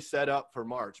perfectly set up for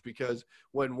March, because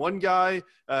when one guy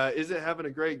isn't having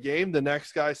a great game, the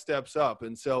next guy steps up.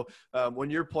 And so when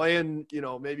you're playing,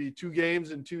 maybe 2 games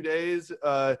in 2 days,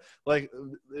 like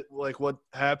what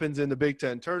happens in the Big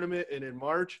Ten tournament and in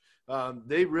March,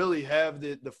 they really have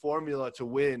the formula to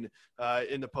win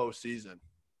in the postseason.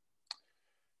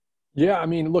 Yeah, I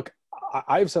mean, look,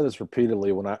 I've said this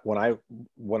repeatedly when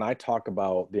I talk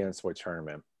about the NCAA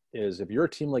tournament, is if you're a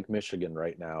team like Michigan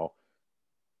right now,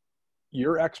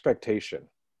 your expectation,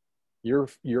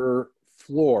 your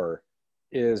floor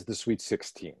is the Sweet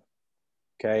 16.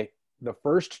 Okay. The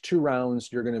first two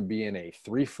rounds, you're going to be in a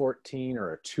 3-14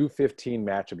 or a 2-15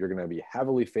 matchup. You're going to be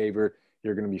heavily favored.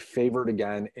 You're going to be favored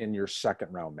again in your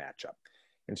second round matchup.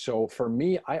 And so for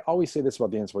me, I always say this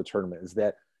about the NCAA tournament is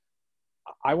that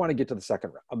I want to get to the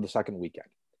second weekend.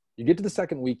 You get to the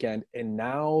second weekend, and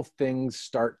now things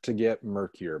start to get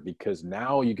murkier because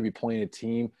now you could be playing a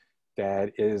team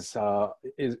that is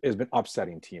has been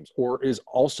upsetting teams, or is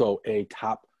also a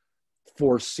top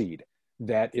 4 seed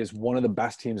that is one of the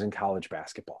best teams in college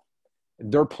basketball.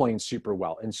 They're playing super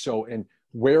well, and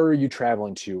where are you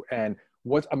traveling to, and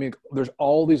there's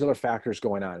all these other factors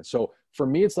going on. So for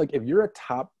me, it's like if you're a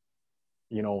top,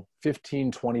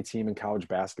 15, 20 team in college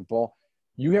basketball,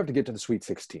 you have to get to the Sweet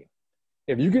 16.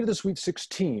 If you get to the Sweet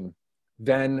 16,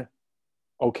 then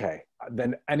okay,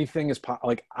 then anything is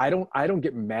like I don't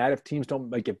get mad if teams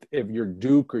don't like if you're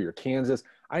Duke or you're Kansas.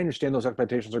 I understand those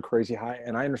expectations are crazy high,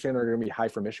 and I understand they're going to be high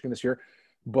for Michigan this year.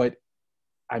 But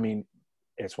I mean,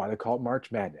 it's why they call it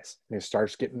March Madness, and it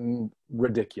starts getting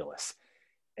ridiculous.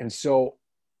 And so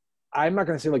I'm not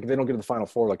going to say like if they don't get to the Final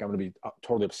Four, like I'm going to be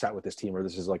totally upset with this team or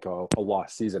this is like a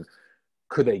lost season.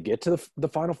 Could they get to the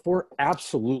Final Four?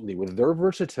 Absolutely. With their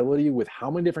versatility, with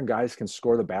how many different guys can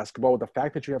score the basketball, with the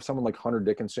fact that you have someone like Hunter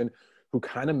Dickinson who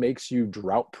kind of makes you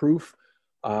drought-proof,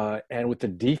 and with the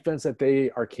defense that they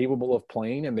are capable of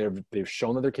playing, and they've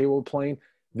shown that they're capable of playing,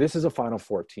 this is a Final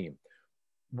Four team.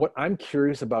 What I'm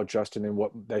curious about, Justin, and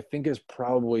what I think is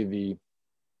probably the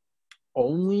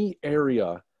only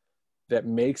area that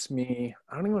makes me,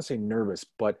 I don't even want to say nervous,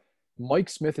 but Mike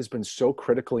Smith has been so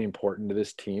critically important to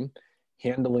this team.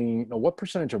 Handling, what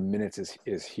percentage of minutes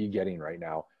is he getting right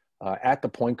now? At the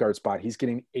point guard spot, he's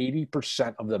getting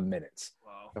 80% of the minutes.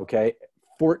 Wow. Okay.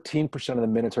 14% of the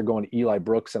minutes are going to Eli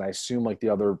Brooks, and I assume like the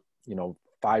other,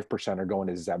 5% are going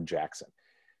to Zeb Jackson.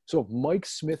 So if Mike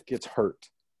Smith gets hurt,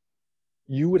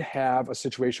 you would have a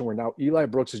situation where now Eli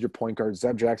Brooks is your point guard,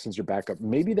 Zeb Jackson's your backup.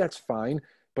 Maybe that's fine,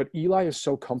 but Eli is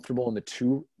so comfortable in the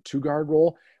two guard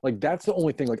role. Like that's the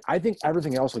only thing. Like I think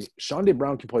everything else, like Shondae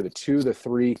Brown can play the 2, the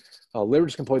 3,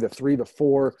 Livers can play the 3, the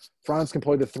 4, Franz can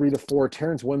play the 3, the 4,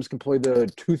 Terrence Williams can play the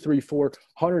 2, 3, 4,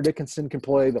 Hunter Dickinson can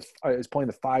play is playing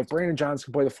the 5, Brandon Johns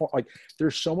can play the 4. Like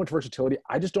there's so much versatility.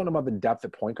 I just don't know about the depth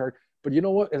at point guard. But you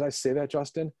know what? As I say that,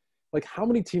 Justin, like how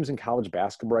many teams in college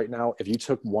basketball right now, if you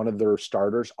took one of their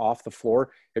starters off the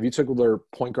floor, if you took their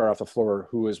point guard off the floor,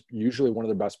 who is usually one of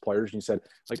their best players, and you said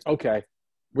like, okay,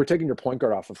 we're taking your point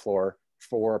guard off the floor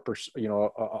for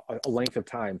a length of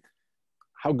time.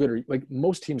 How good are you? Like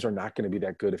most teams are not going to be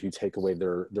that good if you take away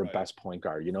their right. best point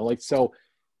guard. So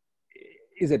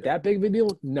is it that big of a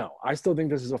deal? No, I still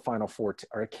think this is a Final Four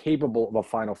or capable of a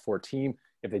Final Four team.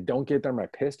 If they don't get there, am I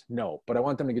pissed? No, but I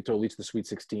want them to get to at least the Sweet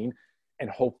 16 and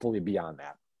hopefully beyond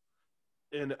that.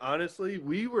 And honestly,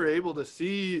 we were able to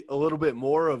see a little bit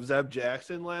more of Zeb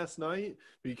Jackson last night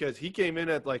because he came in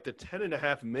at like the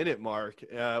 10.5-minute mark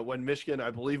when Michigan, I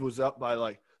believe, was up by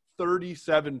like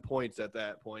 37 points at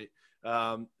that point.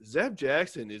 Zeb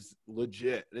Jackson is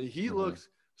legit. He looks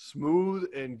smooth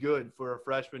and good for a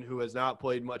freshman who has not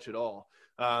played much at all.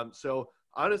 So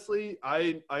honestly,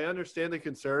 I understand the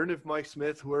concern if Mike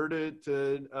Smith were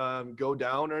to go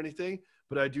down or anything,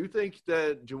 but I do think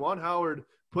that Juwan Howard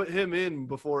put him in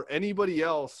before anybody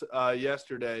else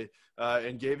yesterday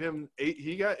and gave him 8.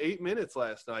 He got 8 minutes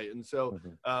last night. And so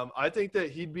I think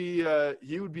that he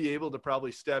would be able to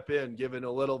probably step in given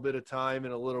a little bit of time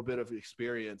and a little bit of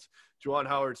experience. Juwan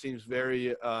Howard seems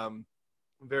very,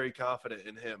 very confident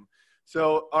in him.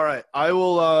 So, all right,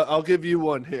 I'll give you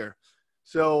one here.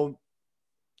 So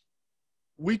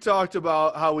we talked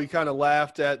about how we kind of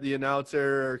laughed at the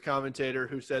announcer or commentator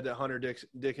who said that Hunter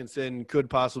Dickinson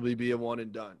could possibly be a one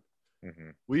and done.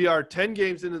 We are 10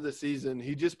 games into the season.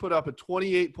 He just put up a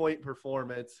 28-point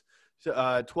performance,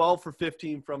 12 for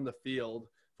 15 from the field,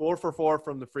 4 for 4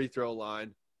 from the free throw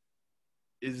line.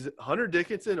 Is Hunter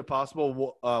Dickinson a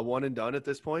possible one and done at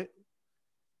this point?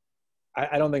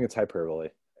 I don't think it's hyperbole.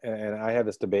 And I had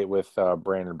this debate with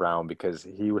Brandon Brown because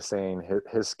he was saying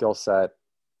his skill set,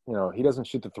 he doesn't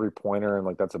shoot the three-pointer, and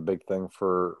like that's a big thing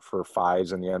for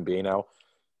fives in the NBA now.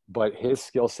 But his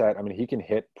skill set, I mean, he can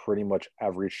hit pretty much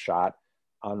every shot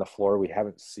on the floor. We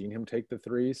haven't seen him take the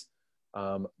threes,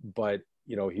 but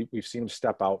we've seen him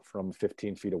step out from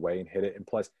 15 feet away and hit it. And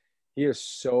plus, he is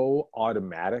so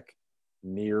automatic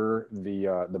near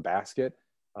the basket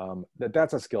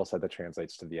that's a skill set that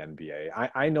translates to the NBA.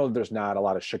 I know there's not a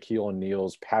lot of Shaquille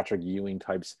O'Neal's, Patrick Ewing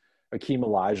types, Akeem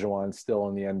Olajuwon still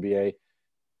in the NBA.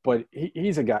 But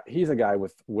he's a guy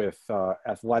with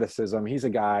athleticism. He's a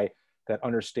guy that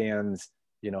understands,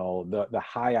 the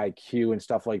high IQ and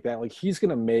stuff like that. Like he's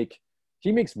going to make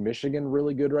he makes Michigan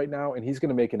really good right now, and he's going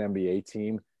to make an NBA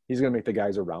team. He's going to make the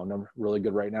guys around him really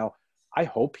good right now. I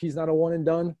hope he's not a one and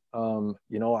done.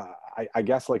 I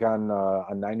guess like on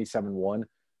 97.1,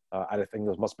 I think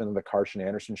this must have been the Carson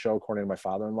Anderson show, according to my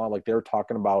father-in-law. Like they were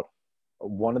talking about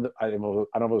one of the, I don't know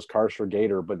if it was Carson or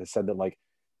Gator, but they said that like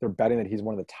they're betting that he's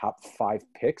one of the top 5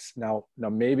 picks. Now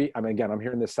maybe, I mean, again, I'm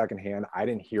hearing this secondhand. I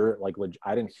didn't hear it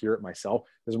I didn't hear it myself.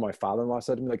 This is what my father-in-law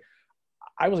said to me. Like,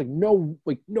 I was like, no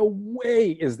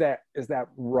way is that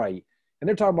right? And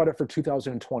they're talking about it for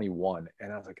 2021.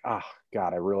 And I was like,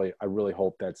 God, I really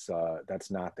hope that's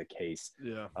not the case.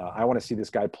 Yeah. I want to see this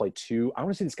guy play 2. I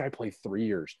want to see this guy play 3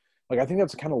 years. Like, I think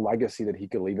that's the kind of legacy that he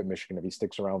could leave at Michigan if he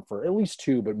sticks around for at least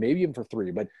 2, but maybe even for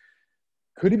 3. But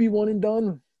could he be one and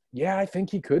done? Yeah, I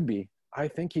think he could be. I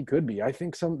think there's going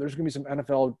to be some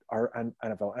NFL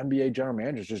NBA general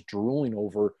managers just drooling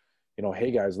over,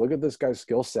 hey guys, look at this guy's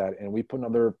skill set, and we put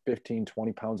another 15,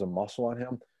 20 pounds of muscle on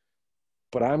him.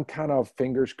 But I'm kind of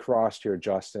fingers crossed here,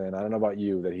 Justin. I don't know about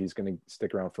you, that he's going to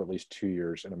stick around for at least 2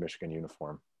 years in a Michigan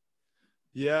uniform.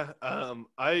 Yeah,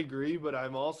 I agree, but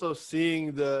I'm also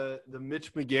seeing the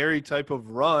Mitch McGary type of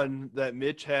run that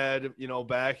Mitch had,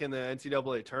 back in the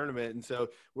NCAA tournament. And so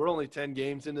we're only 10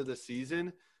 games into the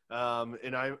season.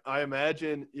 And I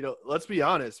imagine, let's be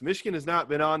honest, Michigan has not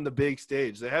been on the big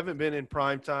stage. They haven't been in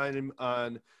prime time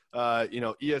on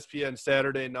ESPN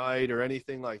Saturday night or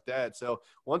anything like that. So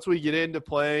once we get into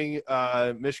playing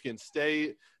Michigan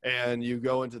State and you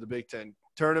go into the Big Ten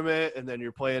tournament and then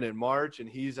you're playing in March and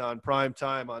he's on prime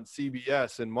time on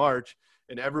CBS in March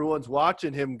and everyone's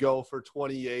watching him go for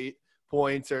 28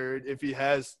 points, or if he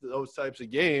has those types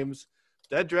of games,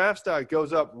 that draft stock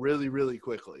goes up really, really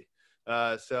quickly.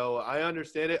 So I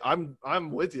understand it.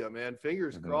 I'm with you, man.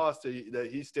 Fingers crossed that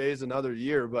he stays another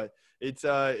year, but he's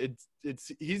going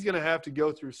to have to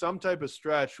go through some type of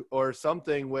stretch or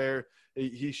something where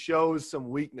he shows some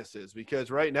weaknesses, because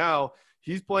right now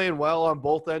he's playing well on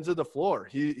both ends of the floor.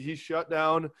 He shut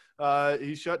down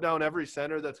every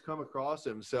center that's come across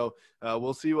him. So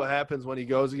we'll see what happens when he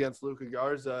goes against Luka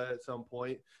Garza at some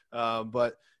point.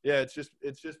 But yeah, it's just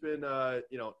been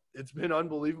it's been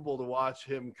unbelievable to watch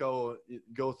him go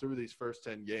through these first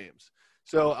 10 games.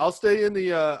 So I'll stay in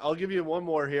the I'll give you one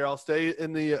more here. I'll stay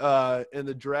in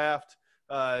the draft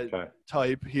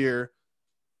type here.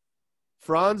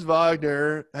 Franz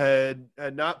Wagner had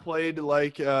not played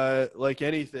like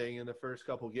anything in the first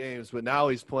couple games, but now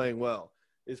he's playing well.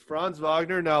 Is Franz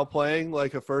Wagner now playing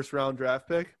like a first-round draft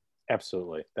pick?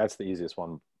 Absolutely. That's the easiest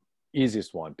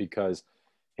one because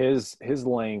his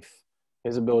length,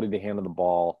 his ability to handle the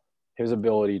ball, his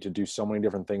ability to do so many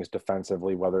different things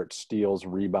defensively, whether it's steals,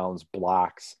 rebounds,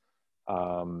 blocks,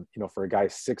 for a guy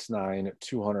 6'9",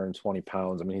 220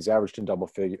 pounds, I mean, he's averaged in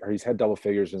he's had double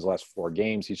figures in his last 4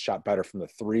 games. He's shot better from the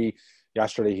 3.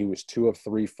 Yesterday, he was 2 of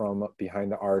 3 from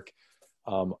behind the arc,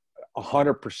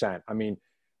 100%. I mean,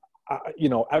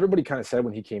 everybody kind of said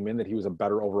when he came in that he was a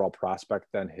better overall prospect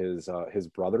than his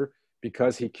brother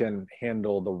because he can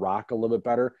handle the rock a little bit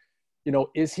better.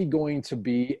 Is he going to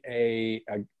be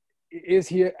is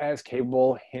he as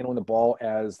capable handling the ball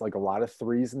as like a lot of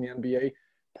threes in the NBA?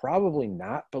 Probably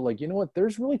not, but like, you know what?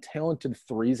 There's really talented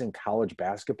threes in college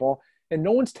basketball, and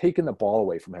no one's taking the ball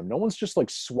away from him. No one's just like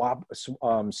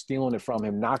stealing it from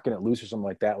him, knocking it loose or something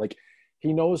like that. Like,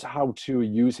 he knows how to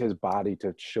use his body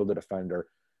to shield the defender.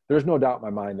 There's no doubt in my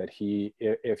mind that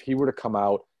if he were to come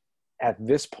out at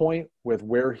this point with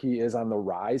where he is on the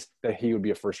rise, that he would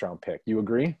be a first-round pick. You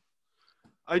agree?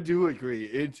 I do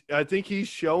agree. I think he's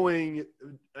showing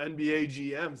NBA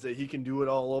GMs that he can do it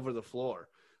all over the floor.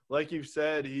 Like you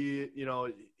said,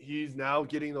 he's now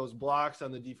getting those blocks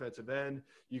on the defensive end.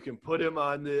 You can put him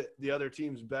on the other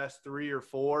team's best 3 or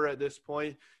 4 at this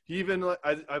point. He even,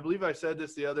 I believe I said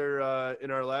this the other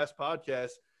in our last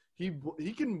podcast,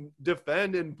 he can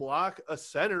defend and block a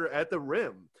center at the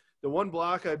rim. The one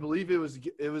block, I believe it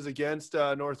was against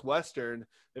Northwestern,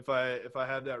 if I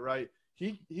have that right.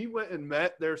 He went and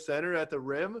met their center at the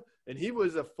rim, and he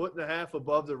was 1.5 feet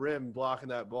above the rim blocking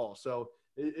that ball. So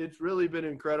it's really been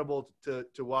incredible to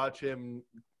watch him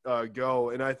go.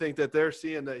 And I think that they're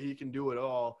seeing that he can do it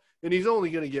all. And he's only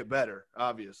going to get better,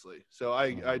 obviously. So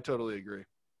I totally agree.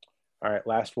 All right,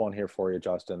 last one here for you,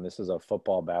 Justin. This is a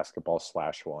football, basketball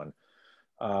 / one.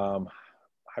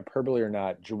 Hyperbole or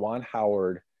not, Juwan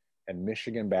Howard and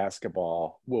Michigan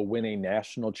basketball will win a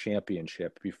national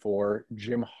championship before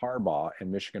Jim Harbaugh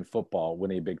and Michigan football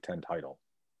win a Big Ten title.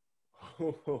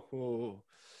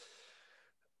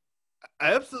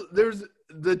 Absolutely. There's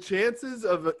the chances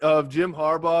of Jim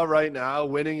Harbaugh right now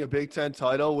winning a Big Ten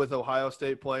title with Ohio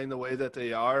State playing the way that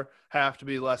they are have to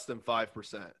be less than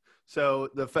 5%. So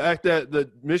the fact that the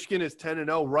Michigan is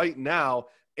 10-0 right now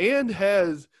and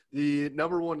has the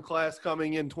number one class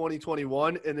coming in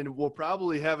 2021, and then we'll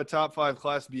probably have a top 5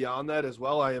 class beyond that as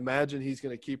well. I imagine he's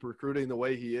going to keep recruiting the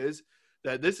way he is.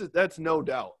 That's no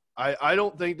doubt. I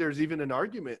don't think there's even an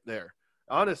argument there,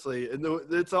 honestly. And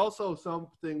it's also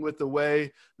something with the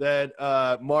way that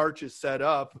March is set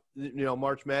up,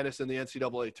 March Madness in the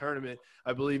NCAA tournament.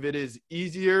 I believe it is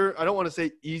easier. I don't want to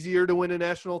say easier to win a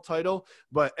national title,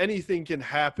 but anything can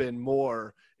happen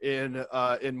more in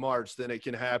March than it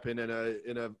can happen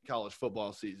in a college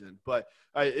football season. But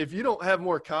if you don't have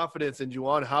more confidence in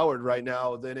Juwan Howard right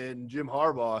now than in Jim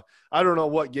Harbaugh, I don't know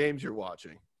what games you're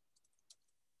watching.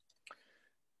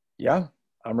 Yeah,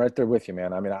 I'm right there with you,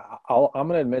 man. I mean, I'm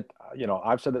going to admit,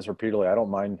 I've said this repeatedly. I don't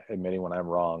mind admitting when I'm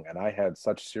wrong. And I had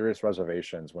such serious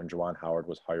reservations when Juwan Howard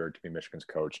was hired to be Michigan's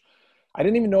coach. I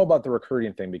didn't even know about the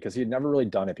recruiting thing because he had never really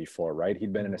done it before, right?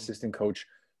 He'd been an assistant coach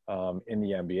in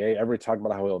the NBA. Everybody talked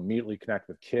about how he'll immediately connect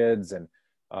with kids and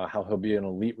how he'll be an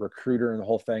elite recruiter and the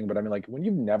whole thing. But I mean, like, when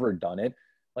you've never done it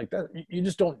like that, you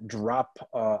just don't drop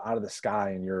out of the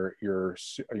sky and you're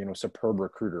superb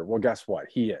recruiter. Well, guess what?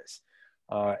 He is.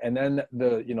 And then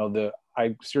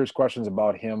I serious questions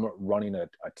about him running a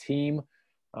team,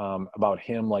 about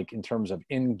him, like, in terms of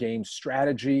in-game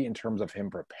strategy, in terms of him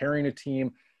preparing a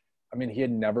team. I mean, he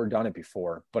had never done it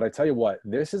before, but I tell you what,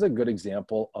 this is a good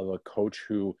example of a coach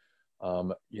who,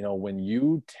 when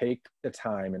you take the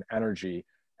time and energy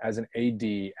as an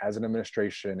AD, as an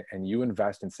administration, and you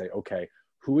invest and say, okay,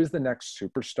 who is the next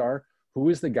superstar? Who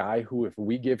is the guy who, if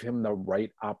we give him the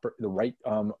right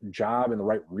job and the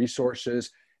right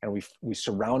resources, and we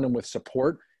surround him with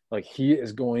support, like, he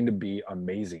is going to be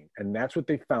amazing. And that's what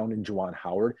they found in Juwan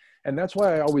Howard. And that's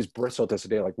why I always bristle at this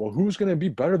today, like, well, who's going to be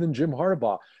better than Jim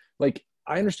Harbaugh? Like,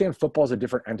 I understand football is a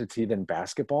different entity than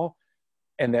basketball,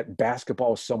 and that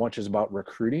basketball so much is about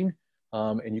recruiting.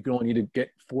 And you can only need to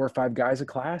get 4 or 5 guys a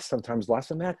class, sometimes less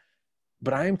than that.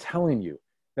 But I am telling you,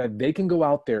 that they can go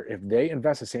out there, if they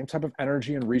invest the same type of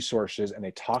energy and resources and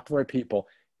they talk to the right people,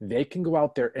 they can go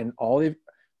out there and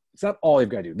it's not all they've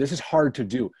got to do. This is hard to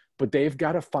do, but they've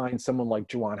got to find someone like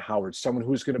Juwan Howard, someone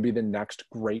who's going to be the next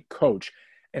great coach.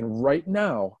 And right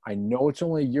now, I know it's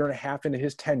only 1.5 years into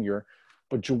his tenure,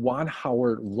 but Juwan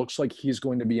Howard looks like he's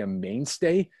going to be a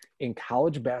mainstay in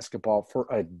college basketball for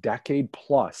a decade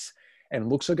plus, and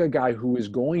looks like a guy who is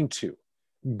going to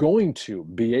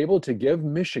be able to give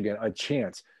Michigan a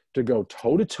chance to go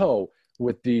toe-to-toe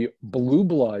with the blue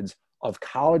bloods of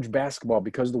college basketball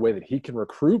because of the way that he can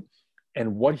recruit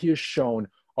and what he has shown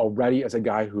already as a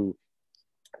guy who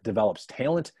develops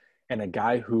talent and a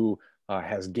guy who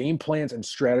has game plans and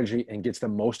strategy and gets the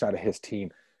most out of his team.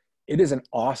 It is an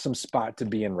awesome spot to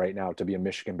be in right now to be a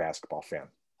Michigan basketball fan.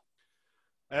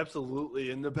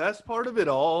 Absolutely. And the best part of it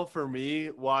all for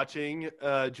me watching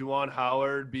Juwan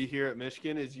Howard be here at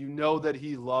Michigan is that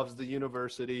he loves the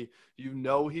university. He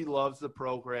loves the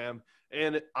program.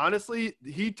 And honestly,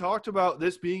 he talked about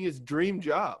this being his dream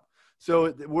job.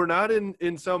 So we're not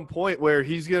in some point where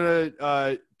he's going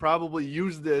to probably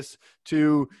use this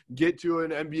to get to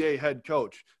an NBA head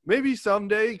coach. Maybe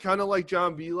someday, kind of like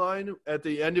John Beilein at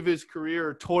the end of his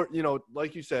career,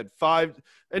 like you said,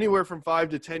 anywhere from 5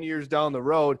 to 10 years down the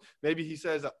road, maybe he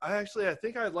says, I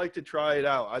think I'd like to try it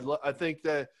out. I think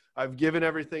that I've given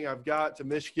everything I've got to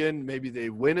Michigan. Maybe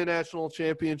they win a national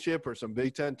championship or some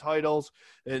Big Ten titles,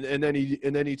 and then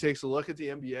he takes a look at the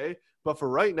NBA. But for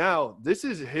right now, this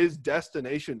is his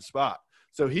destination spot.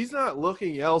 So he's not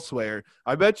looking elsewhere.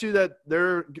 I bet you that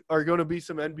there are going to be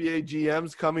some NBA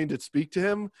GMs coming to speak to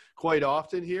him quite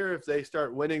often here if they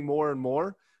start winning more and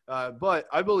more. But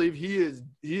I believe he is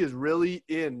really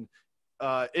in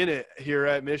it here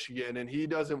at Michigan, and he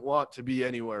doesn't want to be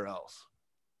anywhere else.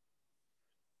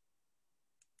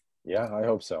 Yeah, I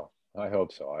hope so.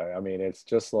 I mean, it's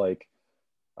just like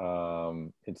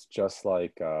Hunter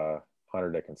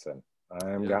Dickinson.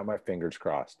 I've got my fingers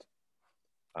crossed.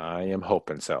 I am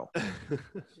hoping so.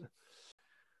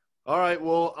 All right.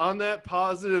 Well, on that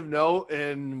positive note,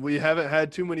 and we haven't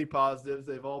had too many positives.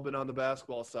 They've all been on the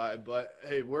basketball side, but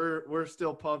hey, we're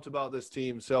still pumped about this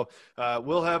team. So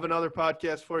we'll have another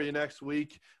podcast for you next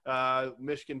week.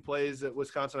 Michigan plays at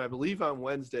Wisconsin, I believe, on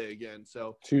Wednesday again.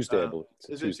 So Tuesday, I believe.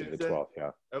 Is Tuesday it the Tuesday? 12th, yeah.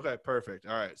 Okay, perfect.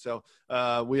 All right. So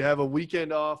we have a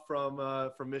weekend off from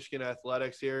Michigan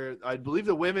Athletics here. I believe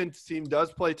the women's team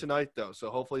does play tonight, though.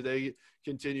 So hopefully they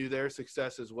continue their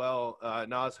success as well.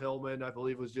 Naz Hillman, I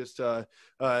believe, was just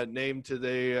named to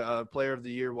the Player of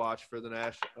the Year watch for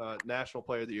the National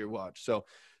Player of the Year watch. So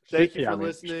thank you for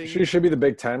listening. She should be the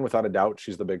Big Ten without a doubt.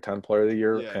 She's the Big Ten Player of the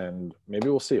Year, Yeah. and maybe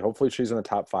we'll see. Hopefully she's in the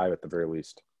top 5 at the very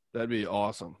least. That'd be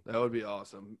awesome. That would be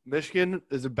awesome. Michigan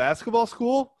is a basketball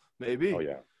school? Maybe. Oh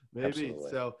yeah, Maybe.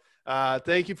 absolutely. So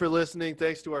thank you for listening.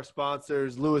 Thanks to our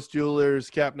sponsors, Lewis Jewelers,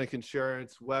 Kapnick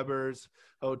Insurance, Weber's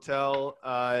Hotel,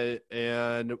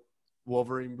 and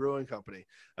Wolverine Brewing Company.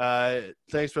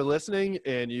 Thanks for listening,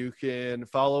 and you can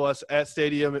follow us at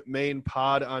Stadium Main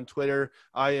Pod on Twitter.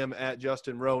 I am at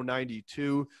Justin Rowe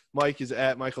 92. Mike is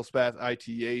at Michael Spath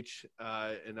ITH,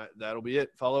 and that'll be it.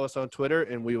 Follow us on Twitter,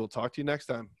 and we will talk to you next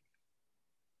time.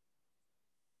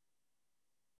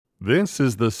 This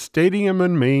is the Stadium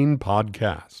and Main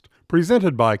podcast,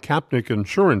 presented by Kapnick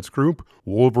Insurance Group,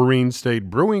 Wolverine State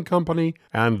Brewing Company,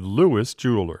 and Lewis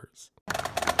Jewelers.